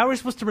in God? How are we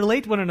supposed to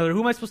relate to one another? Who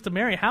am I supposed to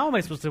marry? How am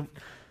I supposed to...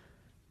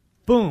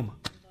 Boom.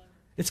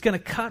 It's going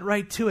to cut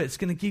right to it. It's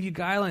going to give you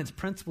guidelines,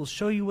 principles,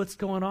 show you what's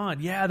going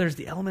on. Yeah, there's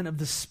the element of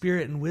the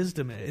Spirit and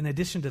wisdom in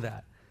addition to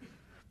that.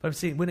 But I'm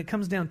saying when it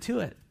comes down to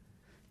it,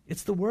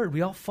 it's the Word.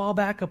 We all fall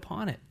back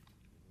upon it.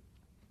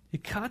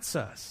 It cuts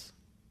us.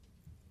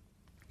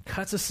 It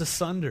cuts us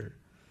asunder,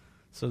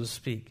 so to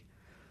speak.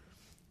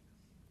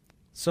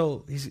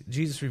 So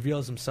Jesus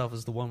reveals himself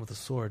as the one with the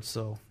sword,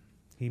 so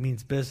he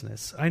means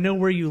business. I know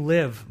where you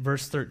live,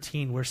 verse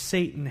 13, where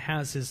Satan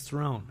has his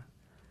throne.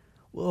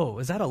 Whoa,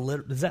 is that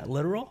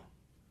literal?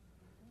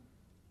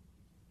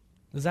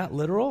 Is that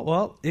literal?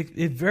 Well,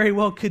 it very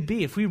well could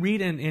be. If we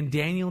read in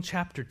Daniel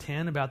chapter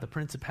 10 about the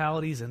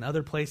principalities and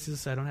other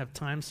places, I don't have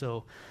time,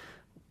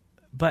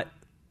 but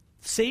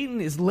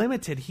Satan is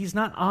limited. He's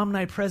not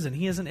omnipresent.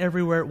 He isn't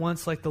everywhere at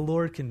once like the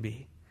Lord can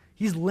be.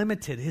 He's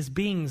limited. His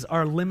beings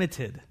are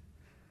limited.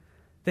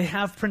 They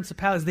have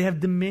principalities, they have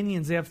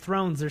dominions, they have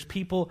thrones. There's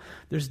people,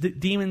 there's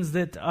demons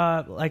that,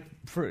 like,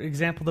 for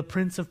example, the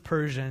prince of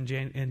Persia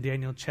in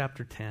Daniel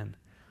chapter 10.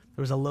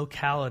 There was a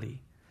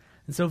locality.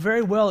 And so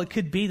very well it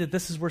could be that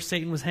this is where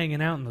Satan was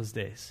hanging out in those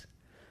days.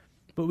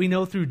 But we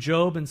know through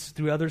Job and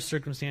through other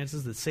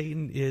circumstances that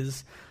Satan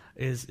is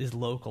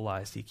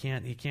localized. He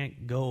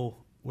can't go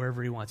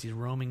wherever he wants. He's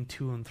roaming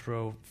to and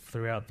fro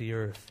throughout the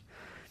earth.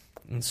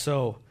 And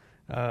so...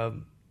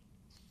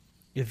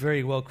 it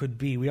very well could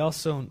be.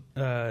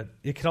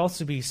 It could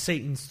also be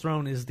Satan's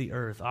throne is the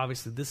earth.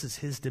 Obviously, this is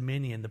his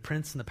dominion, the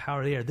prince and the power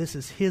of the air. This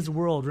is his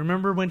world.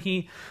 Remember when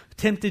he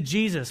tempted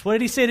Jesus? What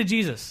did he say to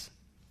Jesus?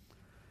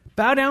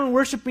 Bow down and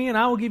worship me, and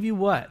I will give you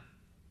what?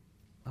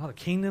 All the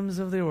kingdoms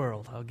of the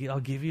world. I'll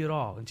give you it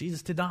all. And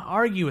Jesus did not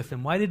argue with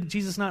him. Why did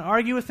Jesus not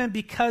argue with him?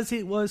 Because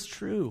it was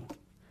true.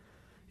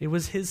 It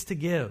was his to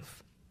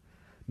give.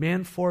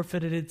 Man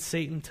forfeited it.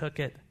 Satan took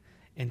it.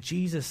 And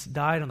Jesus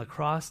died on the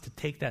cross to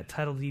take that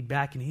title deed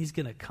back, and he's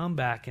going to come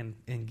back and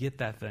get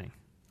that thing.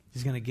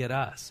 He's going to get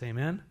us.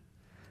 Amen?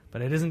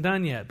 But it isn't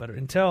done yet. But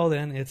until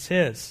then, it's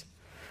his.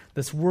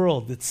 This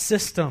world, its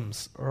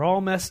systems are all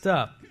messed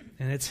up,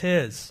 and it's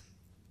his.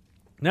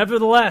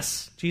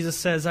 Nevertheless, Jesus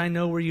says, I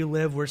know where you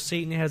live, where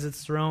Satan has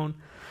its throne.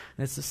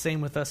 And it's the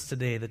same with us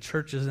today. The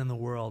church is in the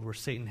world where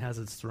Satan has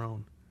its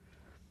throne.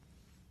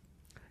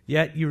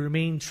 Yet you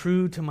remain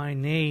true to my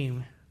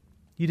name.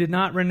 You did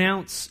not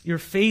renounce your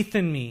faith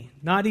in me,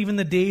 not even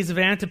the days of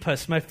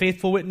Antipas, my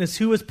faithful witness,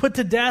 who was put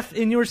to death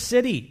in your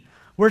city,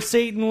 where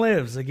Satan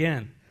lives,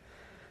 again.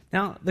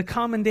 Now, the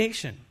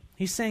commendation.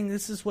 He's saying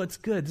this is what's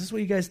good. This is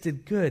what you guys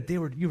did good.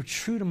 You were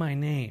true to my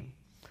name.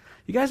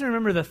 You guys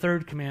remember the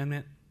third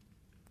commandment?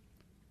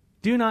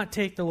 Do not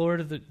take the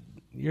Lord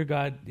your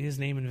God, his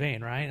name in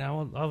vain, right? I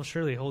will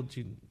surely hold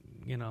you,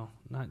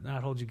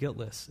 not hold you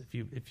guiltless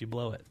if you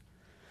blow it.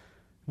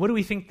 What do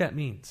we think that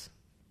means?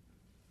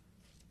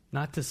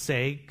 Not to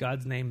say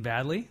God's name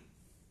badly?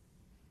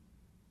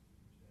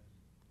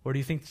 Or do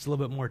you think there's a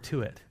little bit more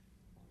to it?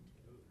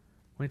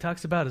 When he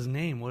talks about his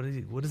name,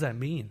 what does that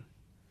mean?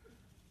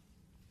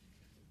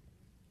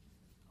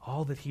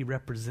 All that he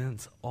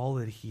represents, all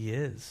that he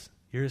is.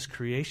 You're his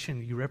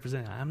creation, you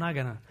represent. I'm not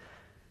going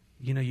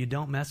to, you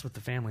don't mess with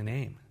the family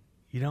name.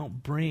 You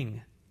don't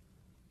bring,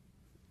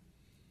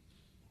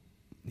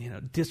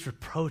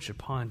 disreproach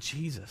upon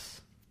Jesus.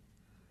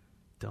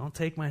 Don't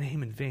take my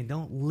name in vain.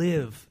 Don't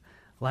live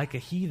like a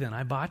heathen.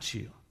 I bought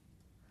you.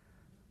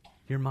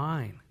 You're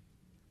mine.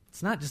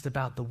 It's not just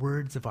about the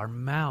words of our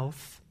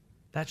mouth.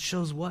 That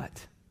shows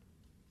what?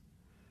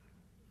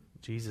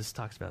 Jesus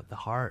talks about the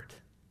heart.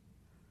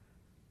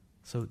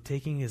 So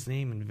taking his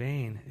name in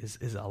vain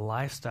is a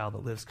lifestyle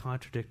that lives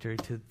contradictory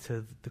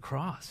to the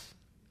cross.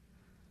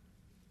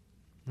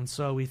 And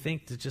so we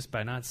think that just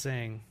by not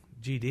saying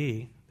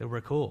GD that we're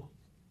cool.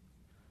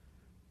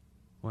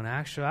 When in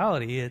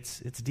actuality, it's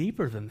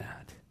deeper than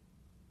that.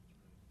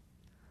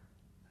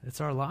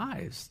 It's our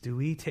lives. Do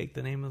we take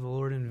the name of the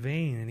Lord in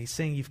vain? And he's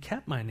saying, you've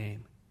kept my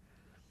name.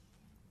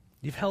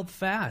 You've held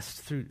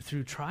fast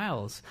through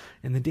trials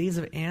in the days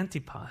of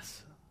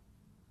Antipas.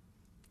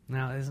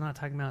 Now, he's not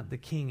talking about the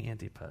king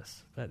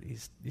Antipas, but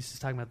he's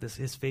just talking about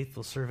his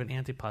faithful servant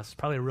Antipas. It's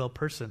probably a real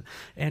person.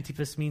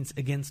 Antipas means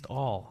against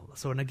all.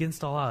 So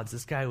against all odds,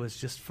 this guy was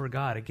just for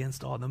God,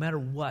 against all. No matter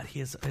what,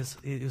 he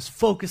was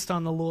focused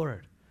on the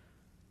Lord.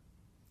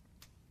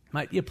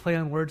 Might be a play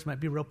on words, might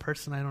be a real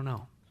person, I don't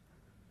know.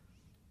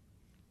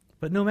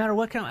 But no matter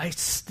what I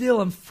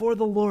still am for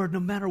the Lord. No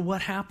matter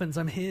what happens,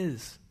 I'm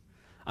his.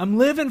 I'm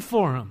living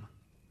for him.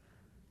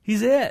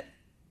 He's it.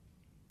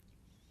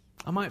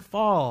 I might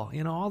fall,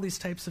 all these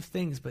types of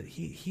things, but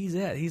he's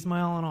it. He's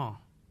my all in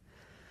all.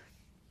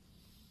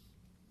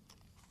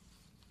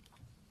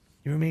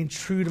 You remain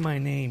true to my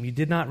name. You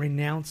did not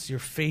renounce your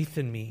faith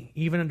in me,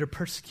 even under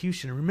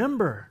persecution.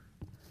 Remember,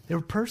 they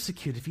were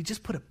persecuted. If you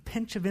just put a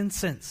pinch of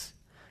incense,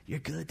 you're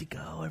good to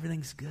go.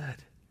 Everything's good.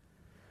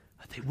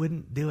 But they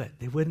wouldn't do it.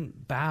 They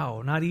wouldn't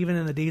bow, not even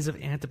in the days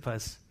of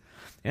Antipas.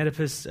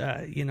 Oedipus,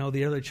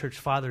 the early church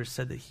fathers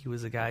said that he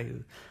was a guy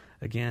who,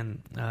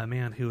 again, a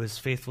man who was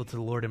faithful to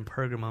the Lord in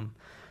Pergamum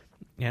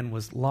and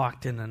was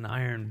locked in an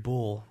iron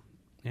bull,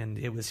 and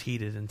it was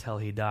heated until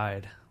he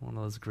died. One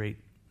of those great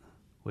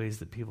ways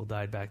that people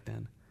died back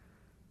then.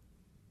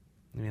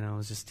 It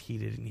was just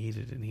heated and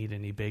heated and heated,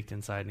 and he baked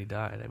inside and he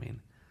died.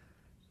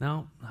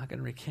 No, not going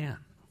to recant.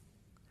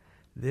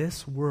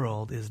 This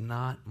world is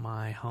not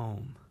my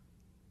home.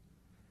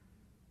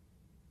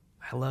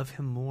 I love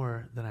him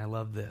more than I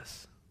love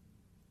this.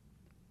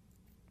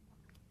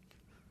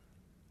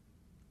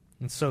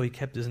 And so he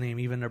kept his name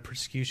even under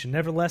persecution.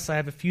 Nevertheless, I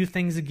have a few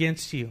things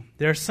against you.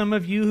 There are some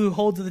of you who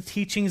hold to the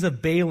teachings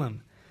of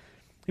Balaam,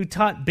 who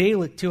taught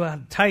Balak to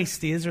entice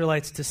the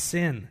Israelites to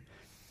sin,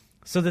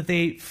 so that they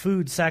ate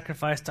food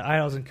sacrificed to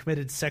idols and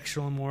committed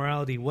sexual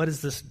immorality. What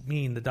does this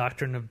mean, the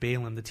doctrine of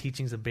Balaam, the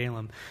teachings of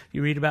Balaam?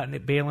 You read about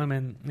Balaam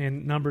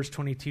in Numbers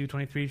 22,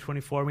 23,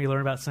 24. We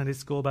learn about Sunday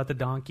school, about the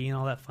donkey and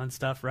all that fun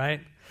stuff,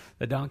 right?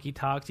 The donkey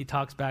talks, he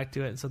talks back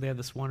to it, and so they have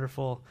this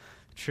wonderful,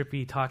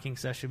 trippy talking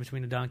session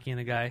between a donkey and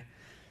a guy.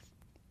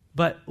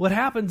 But what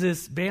happens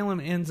is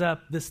Balaam ends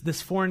up,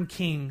 this foreign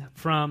king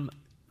from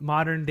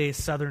modern-day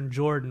southern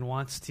Jordan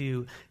wants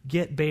to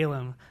get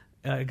Balaam,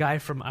 a guy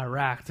from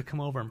Iraq, to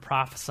come over and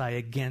prophesy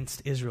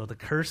against Israel, to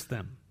curse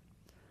them.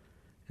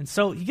 And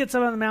so he gets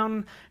up on the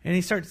mountain and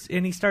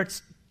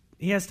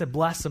he has to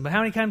bless them. But how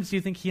many times do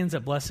you think he ends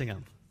up blessing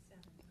them?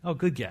 7. Oh,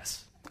 good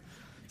guess.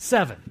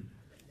 7.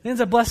 He ends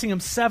up blessing him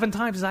 7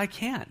 times. He says, I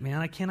can't, man.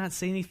 I cannot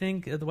say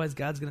anything, otherwise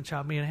God's going to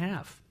chop me in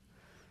half.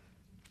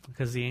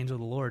 Because the angel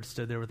of the Lord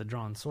stood there with a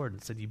drawn sword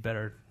and said, you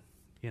better,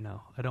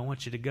 I don't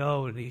want you to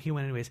go. And he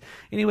went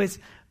anyways.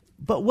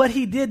 But what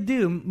he did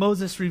do,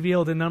 Moses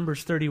revealed in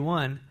Numbers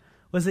 31,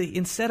 was that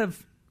instead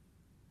of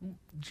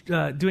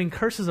doing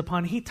curses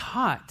upon, he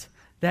taught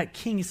that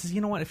king. He says, you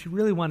know what, if you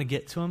really want to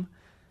get to him,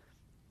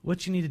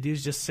 what you need to do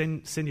is just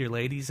send your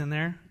ladies in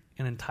there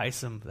and entice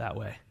them that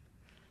way.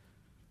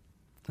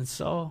 And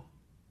so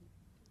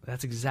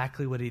that's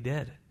exactly what he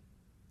did.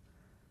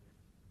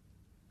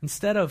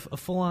 Instead of a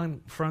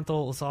full-on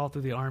frontal assault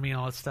through the army and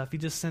all that stuff, he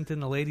just sent in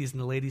the ladies, and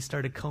the ladies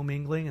started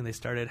commingling, and they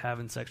started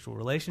having sexual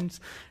relations.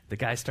 The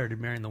guys started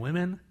marrying the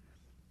women,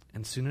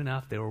 and soon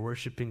enough, they were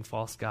worshiping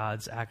false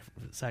gods,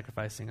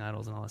 sacrificing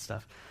idols and all that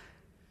stuff.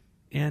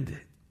 And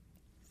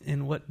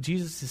what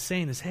Jesus is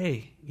saying is,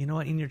 hey, you know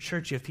what? In your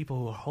church, you have people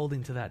who are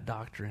holding to that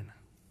doctrine.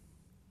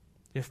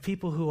 You have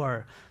people who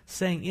are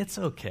saying it's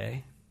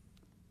okay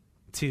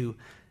to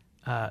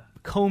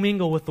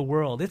commingle with the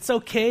world. It's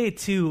okay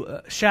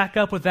to shack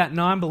up with that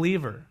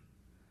non-believer.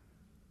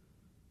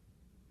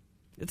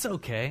 It's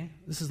okay.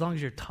 This is as long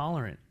as you're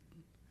tolerant.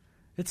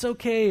 It's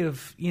okay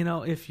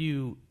if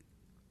you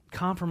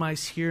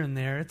compromise here and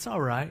there. It's all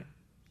right.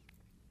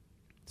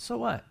 So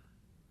what?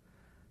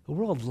 The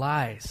world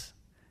lies.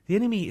 The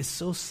enemy is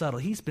so subtle.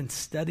 He's been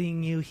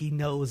studying you. He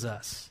knows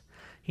us.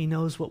 He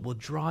knows what will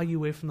draw you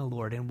away from the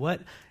Lord. And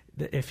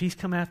if he's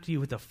come after you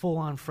with a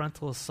full-on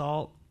frontal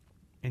assault,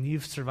 and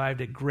you've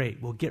survived it,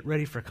 great. Well, get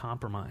ready for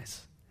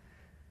compromise.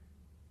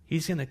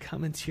 He's going to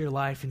come into your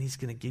life, and he's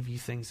going to give you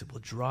things that will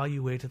draw you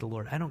away to the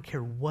Lord. I don't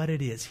care what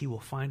it is. He will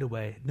find a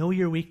way. Know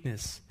your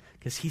weakness,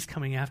 because he's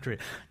coming after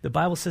it. The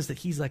Bible says that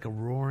he's like a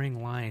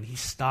roaring lion.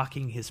 He's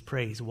stalking his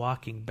prey. He's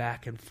walking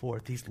back and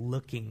forth. He's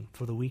looking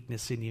for the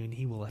weakness in you, and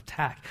he will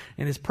attack.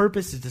 And his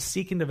purpose is to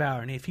seek and devour.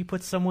 And if he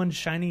puts someone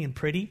shiny and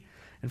pretty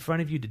in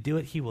front of you to do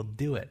it, he will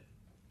do it.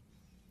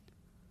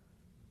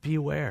 Be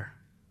aware.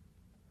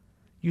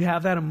 You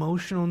have that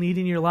emotional need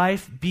in your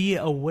life, be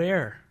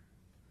aware.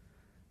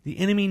 The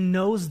enemy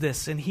knows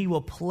this, and he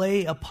will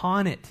play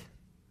upon it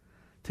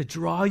to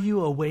draw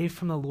you away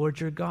from the Lord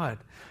your God.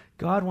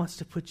 God wants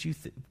to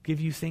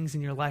give you things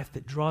in your life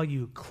that draw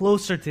you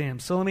closer to him.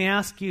 So let me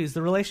ask you, is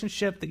the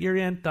relationship that you're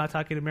in, not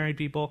talking to married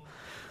people,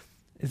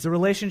 is the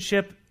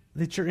relationship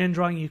that you're in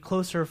drawing you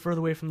closer or further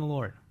away from the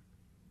Lord?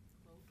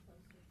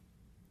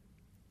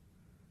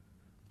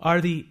 Are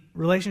the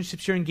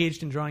relationships you're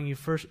engaged in drawing you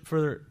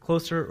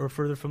closer or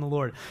further from the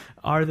Lord?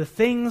 Are the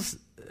things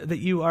that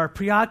you are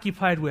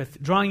preoccupied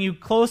with drawing you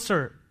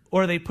closer,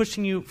 or are they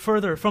pushing you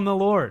further from the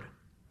Lord?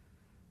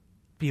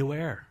 Be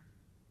aware.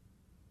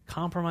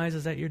 Compromise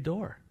is at your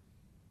door.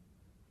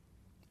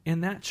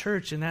 In that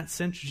church, in that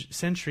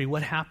century,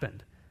 what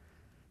happened?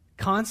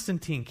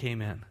 Constantine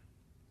came in.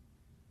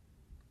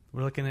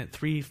 We're looking at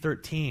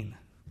 313.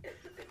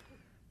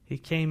 He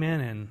came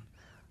in and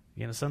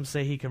some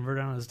say he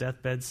converted on his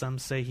deathbed. Some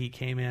say he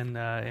came in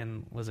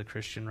and was a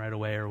Christian right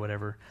away or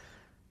whatever.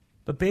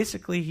 But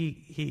basically,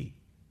 he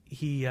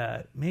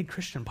made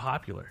Christianity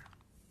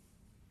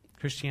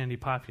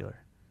popular.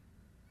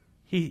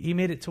 He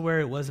made it to where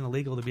it wasn't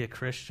illegal to be a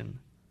Christian.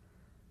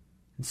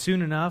 And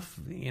soon enough,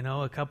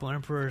 a couple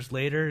emperors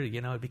later,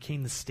 it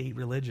became the state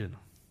religion.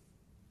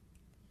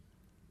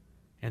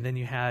 And then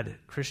you had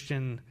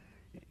Christians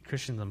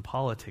in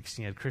politics,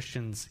 you had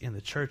Christians in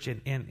the church,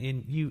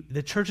 and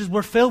the churches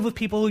were filled with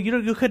people who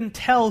you couldn't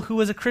tell who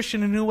was a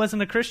Christian and who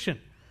wasn't a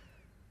Christian.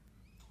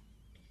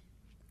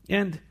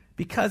 And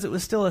because it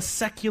was still a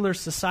secular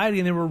society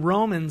and there were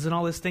Romans and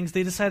all these things,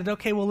 they decided,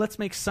 okay, well, let's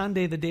make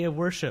Sunday the day of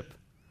worship.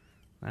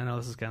 I know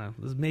this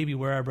is maybe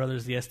where our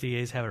brothers, the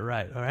SDAs, have it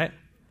right, all right?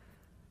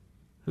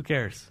 Who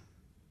cares?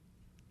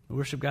 We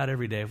worship God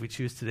every day. If we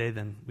choose today,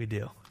 then we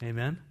do.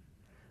 Amen?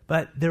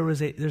 But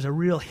there's a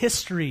real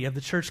history of the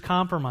church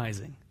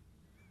compromising.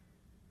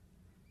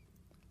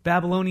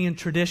 Babylonian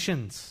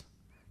traditions,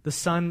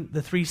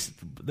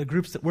 the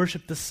groups that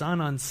worship the sun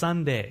on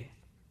Sunday.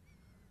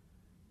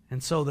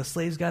 And so the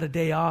slaves got a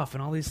day off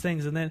and all these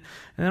things. And then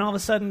all of a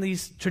sudden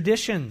these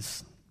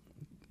traditions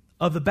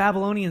of the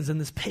Babylonians and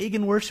this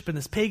pagan worship and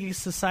this pagan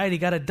society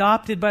got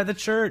adopted by the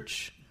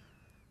church.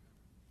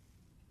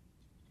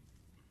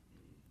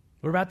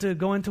 We're about to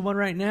go into one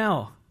right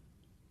now.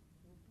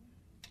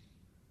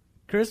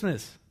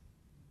 Christmas.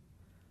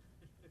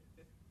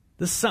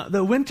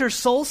 The winter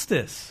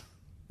solstice.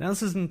 Now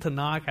this isn't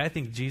Tanakh. I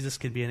think Jesus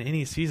could be in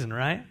any season,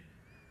 right?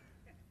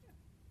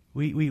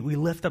 We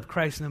lift up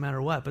Christ no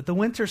matter what. But the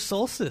winter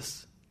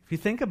solstice, if you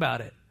think about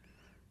it,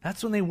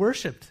 that's when they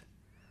worshipped,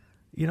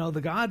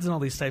 the gods and all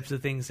these types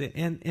of things.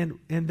 And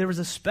there was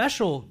a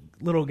special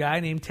little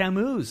guy named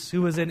Tammuz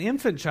who was an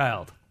infant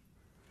child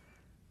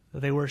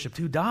that they worshipped,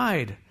 who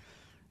died,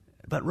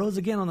 but rose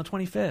again on the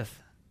 25th.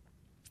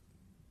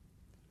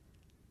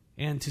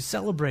 And to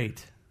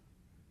celebrate,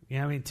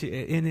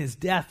 in his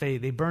death, they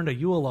burned a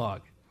Yule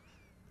log.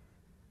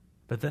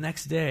 But the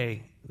next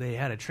day, they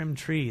had a trimmed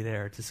tree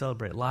there to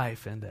celebrate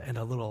life and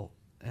another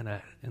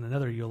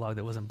Yule log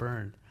that wasn't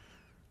burned.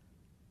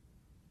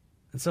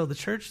 And so the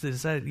church, they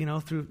decided,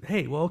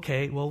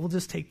 we'll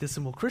just take this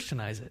and we'll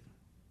Christianize it.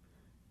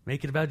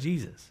 Make it about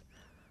Jesus.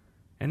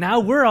 And now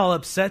we're all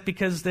upset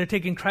because they're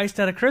taking Christ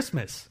out of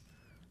Christmas.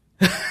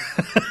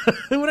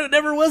 When it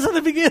never was in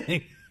the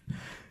beginning.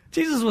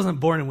 Jesus wasn't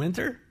born in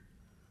winter.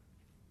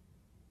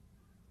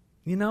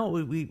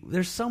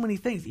 There's so many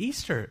things.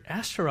 Easter,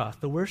 Ashtaroth,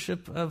 the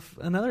worship of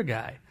another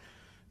guy.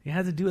 It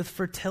had to do with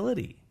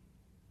fertility.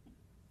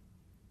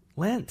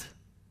 Lent.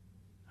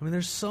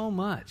 There's so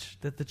much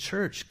that the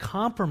church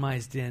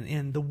compromised in,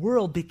 and the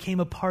world became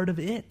a part of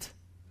it.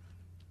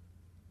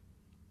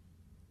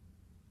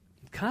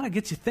 It kind of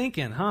gets you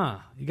thinking, huh?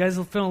 You guys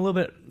are feeling a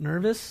little bit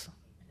nervous?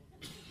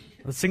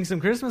 Let's sing some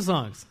Christmas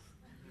songs.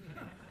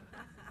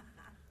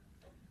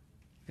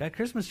 Got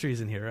Christmas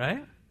trees in here,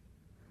 right?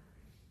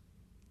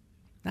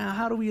 Now,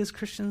 how do we as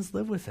Christians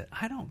live with it?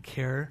 I don't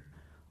care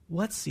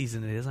what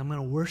season it is. I'm going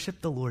to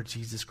worship the Lord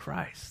Jesus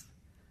Christ.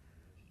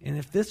 And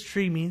if this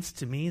tree means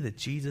to me that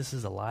Jesus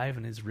is alive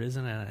and is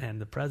risen and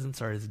the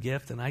presents are his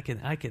gift and I can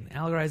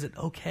allegorize it,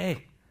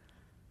 okay.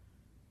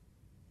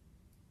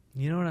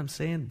 You know what I'm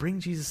saying?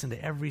 Bring Jesus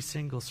into every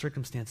single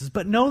circumstances.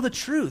 But know the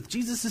truth.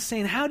 Jesus is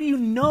saying, how do you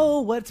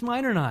know what's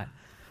mine or not?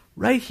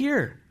 Right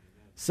here.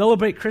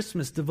 Celebrate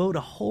Christmas. Devote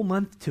a whole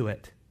month to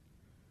it.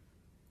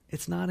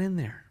 It's not in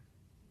there.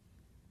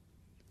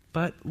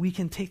 But we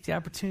can take the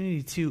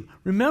opportunity to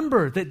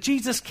remember that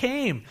Jesus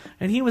came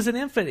and he was an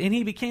infant and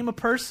he became a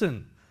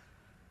person.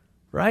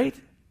 Right?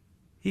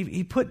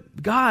 He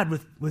put God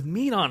with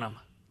meat on him.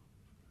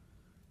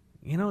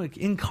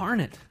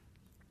 Incarnate.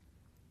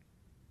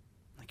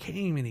 He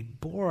came and he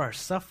bore our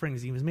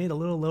sufferings. He was made a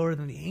little lower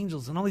than the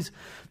angels and all these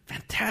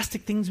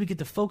fantastic things we get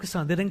to focus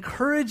on that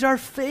encourage our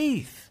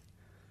faith.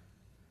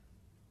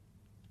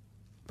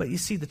 But you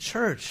see, the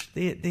church,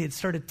 they had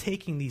started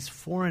taking these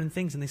foreign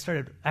things and they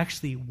started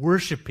actually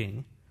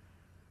worshiping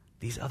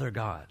these other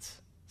gods.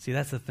 See,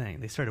 that's the thing.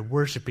 They started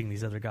worshiping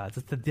these other gods.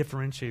 That's the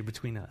differentiator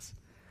between us.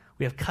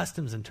 We have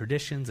customs and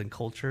traditions and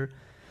culture,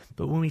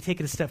 but when we take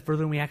it a step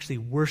further and we actually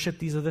worship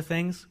these other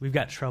things, we've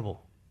got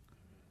trouble.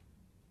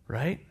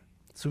 Right?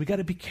 So we got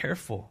to be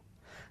careful.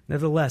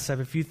 Nevertheless, I have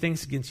a few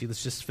things against you.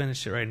 Let's just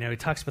finish it right now. He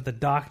talks about the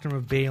doctrine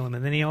of Balaam,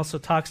 and then he also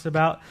talks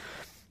about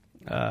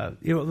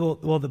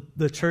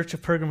the church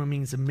of Pergamum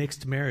means a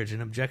mixed marriage,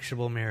 an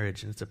objectionable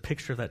marriage, and it's a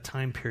picture of that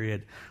time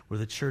period where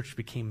the church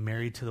became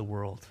married to the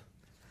world.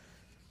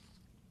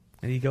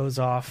 And he goes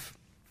off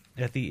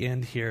at the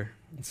end here.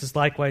 It says,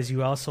 likewise,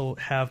 you also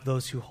have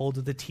those who hold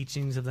to the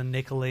teachings of the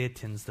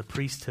Nicolaitans, the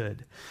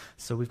priesthood.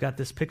 So we've got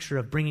this picture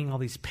of bringing all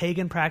these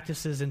pagan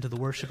practices into the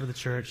worship of the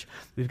church.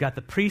 We've got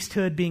the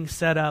priesthood being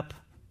set up.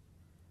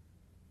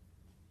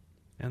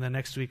 And then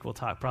next week we'll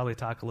probably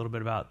talk a little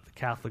bit about the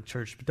Catholic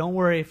Church. But don't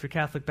worry if you're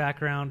Catholic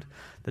background.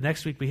 The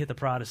next week we hit the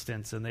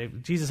Protestants,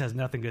 and Jesus has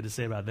nothing good to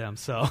say about them.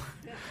 So,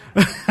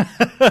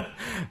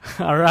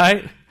 all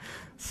right.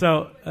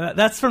 So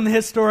that's from the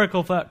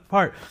historical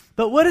part.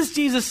 But what is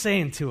Jesus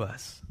saying to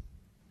us?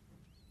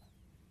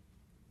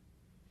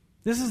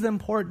 This is the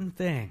important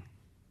thing.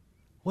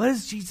 What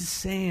is Jesus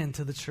saying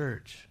to the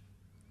church?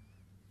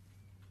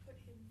 Put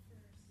him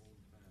first.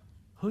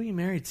 Who are you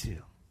married to?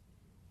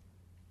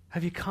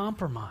 Have you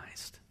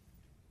compromised?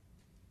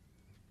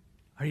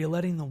 Are you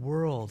letting the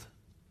world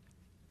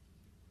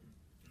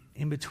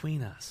in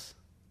between us?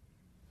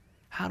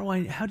 How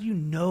do you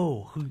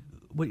know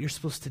what you're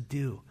supposed to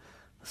do?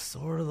 The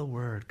sword of the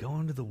word. Go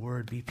into the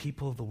word. Be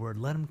people of the word.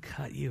 Let him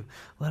cut you.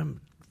 Let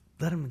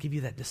him give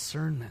you that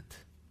discernment.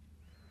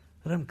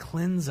 Let him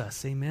cleanse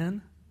us.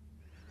 Amen?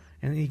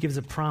 And he gives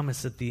a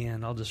promise at the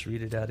end. I'll just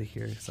read it out of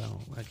here because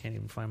I can't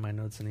even find my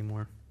notes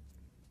anymore.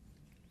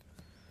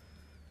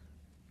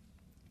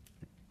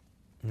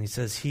 And he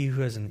says, he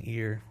who has an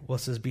ear, well, it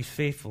says, be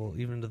faithful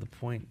even to the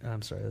point,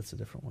 I'm sorry, that's a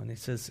different one. He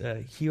says,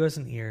 he who has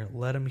an ear,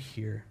 let him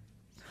hear.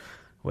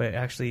 Wait,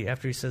 actually,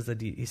 after he says that,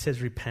 he says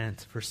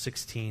repent, verse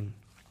 16.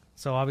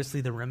 So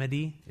obviously the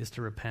remedy is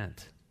to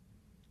repent.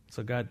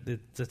 So God,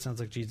 that sounds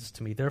like Jesus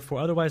to me. Therefore,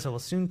 otherwise I will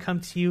soon come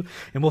to you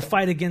and will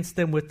fight against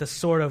them with the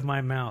sword of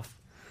my mouth.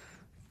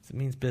 It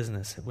means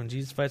business. When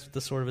Jesus fights with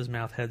the sword of his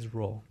mouth, heads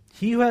roll.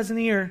 He who has an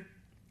ear,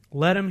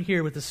 let him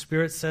hear what the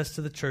Spirit says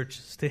to the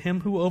churches. To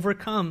him who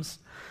overcomes,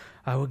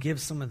 I will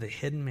give some of the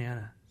hidden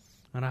manna,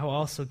 and I will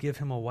also give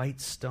him a white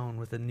stone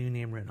with a new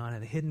name written on it,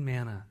 the hidden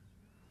manna.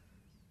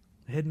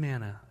 The hidden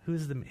manna.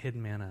 Who's the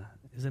hidden manna?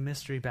 It's a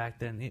mystery back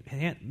then.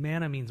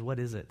 Manna means what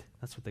is it?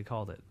 That's what they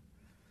called it.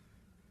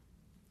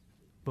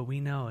 But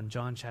we know in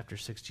John chapter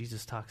 6,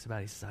 Jesus talks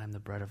about, he says, I am the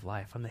bread of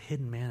life. I'm the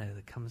hidden manna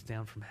that comes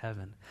down from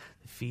heaven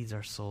that feeds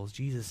our souls.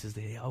 Jesus is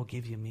I'll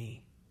give you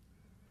me.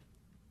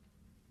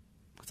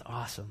 It's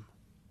awesome.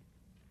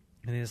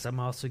 And he says, I'm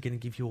also going to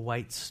give you a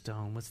white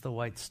stone. What's the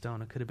white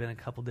stone? It could have been a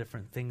couple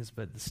different things,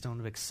 but the stone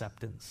of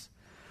acceptance.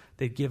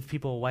 They'd give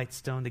people a white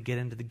stone to get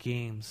into the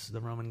games, the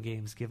Roman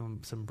games, give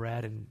them some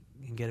bread and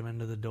get them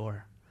into the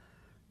door.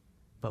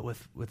 But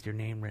with your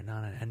name written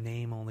on it, a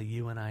name only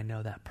you and I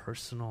know, that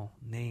personal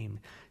name.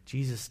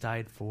 Jesus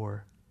died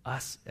for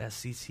us as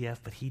CCF,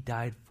 but he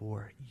died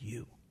for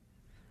you.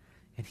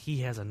 And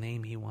he has a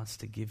name he wants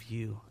to give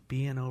you.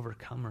 Be an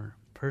overcomer.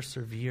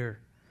 Persevere.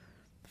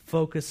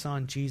 Focus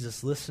on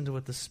Jesus. Listen to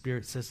what the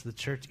Spirit says to the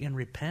church and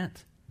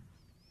repent.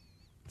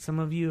 Some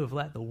of you have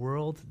let the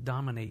world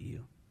dominate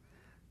you.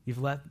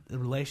 You've let the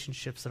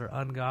relationships that are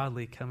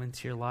ungodly come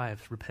into your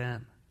lives.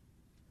 Repent.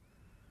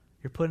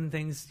 You're putting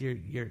things,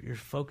 you're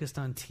focused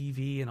on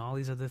TV and all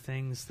these other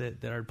things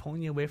that are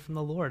pulling you away from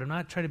the Lord. I'm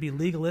not trying to be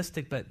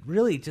legalistic, but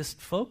really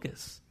just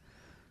focus.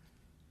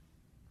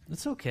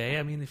 It's okay.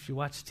 I mean, if you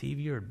watch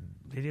TV or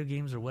video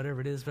games or whatever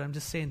it is, but I'm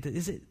just saying,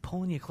 is it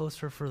pulling you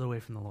closer or further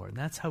away from the Lord? And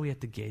that's how we have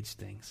to gauge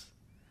things.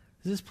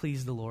 Does this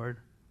please the Lord?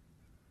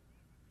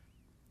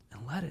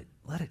 And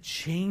let it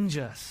change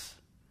us.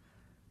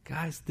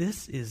 Guys,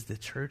 this is the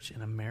church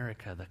in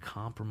America, the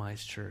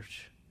compromised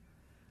church.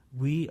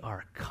 We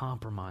are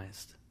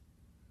compromised.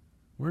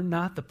 We're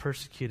not the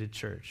persecuted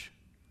church.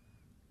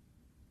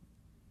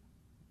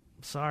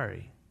 I'm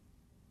sorry.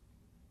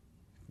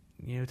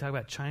 Talk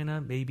about China,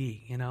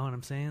 maybe, you know what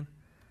I'm saying?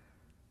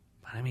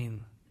 But I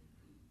mean,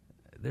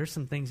 there's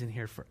some things in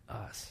here for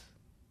us,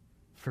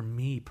 for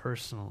me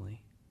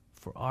personally,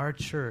 for our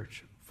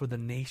church, for the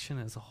nation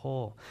as a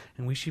whole,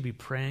 and we should be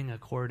praying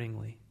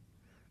accordingly.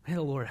 May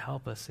the Lord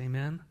help us,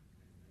 amen?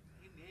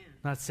 I'm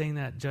not saying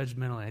that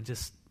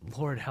judgmentally,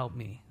 Lord, help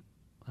me.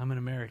 I'm an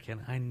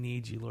American. I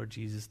need you, Lord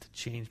Jesus, to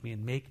change me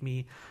and make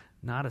me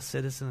not a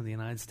citizen of the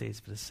United States,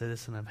 but a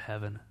citizen of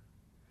heaven.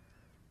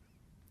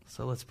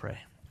 So let's pray.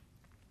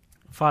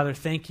 Father,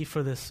 thank you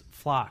for this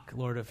flock,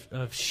 Lord,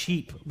 of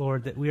sheep,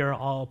 Lord, that we are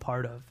all a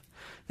part of.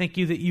 Thank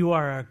you that you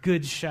are a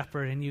good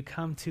shepherd and you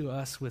come to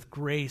us with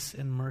grace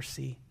and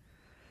mercy.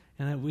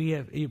 And that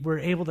we're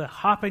able to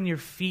hop on your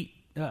feet,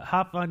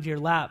 hop onto your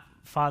lap,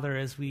 Father,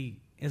 as we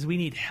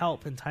need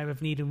help in time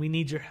of need, and we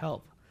need your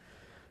help.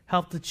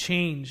 Help to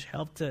change,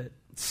 help to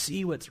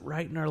see what's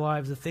right in our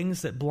lives. The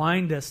things that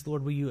blind us,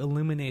 Lord, will you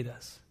illuminate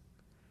us?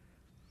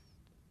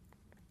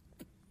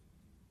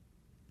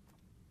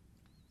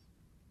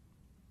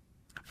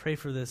 I pray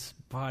for this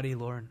body,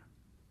 Lord.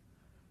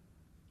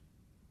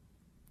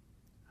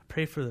 I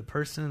pray for the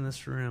person in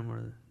this room,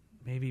 or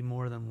maybe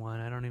more than one.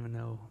 I don't even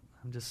know.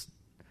 I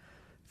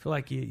feel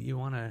like you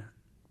want to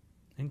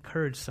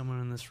encourage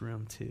someone in this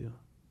room to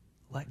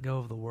let go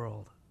of the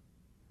world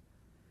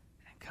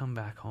and come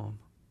back home.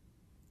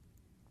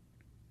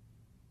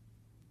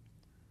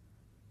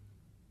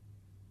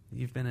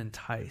 You've been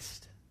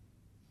enticed.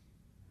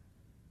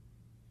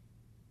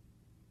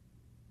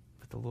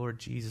 But the Lord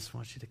Jesus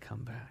wants you to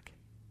come back.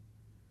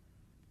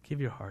 Give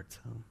your heart to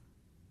him.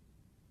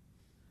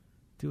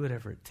 Do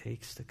whatever it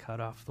takes to cut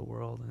off the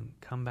world and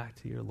come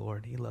back to your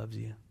Lord. He loves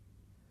you.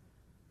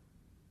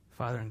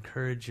 Father,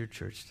 encourage your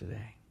church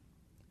today.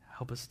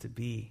 Help us to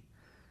be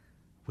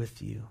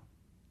with you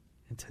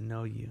and to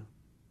know you.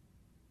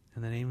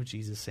 In the name of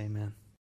Jesus, amen.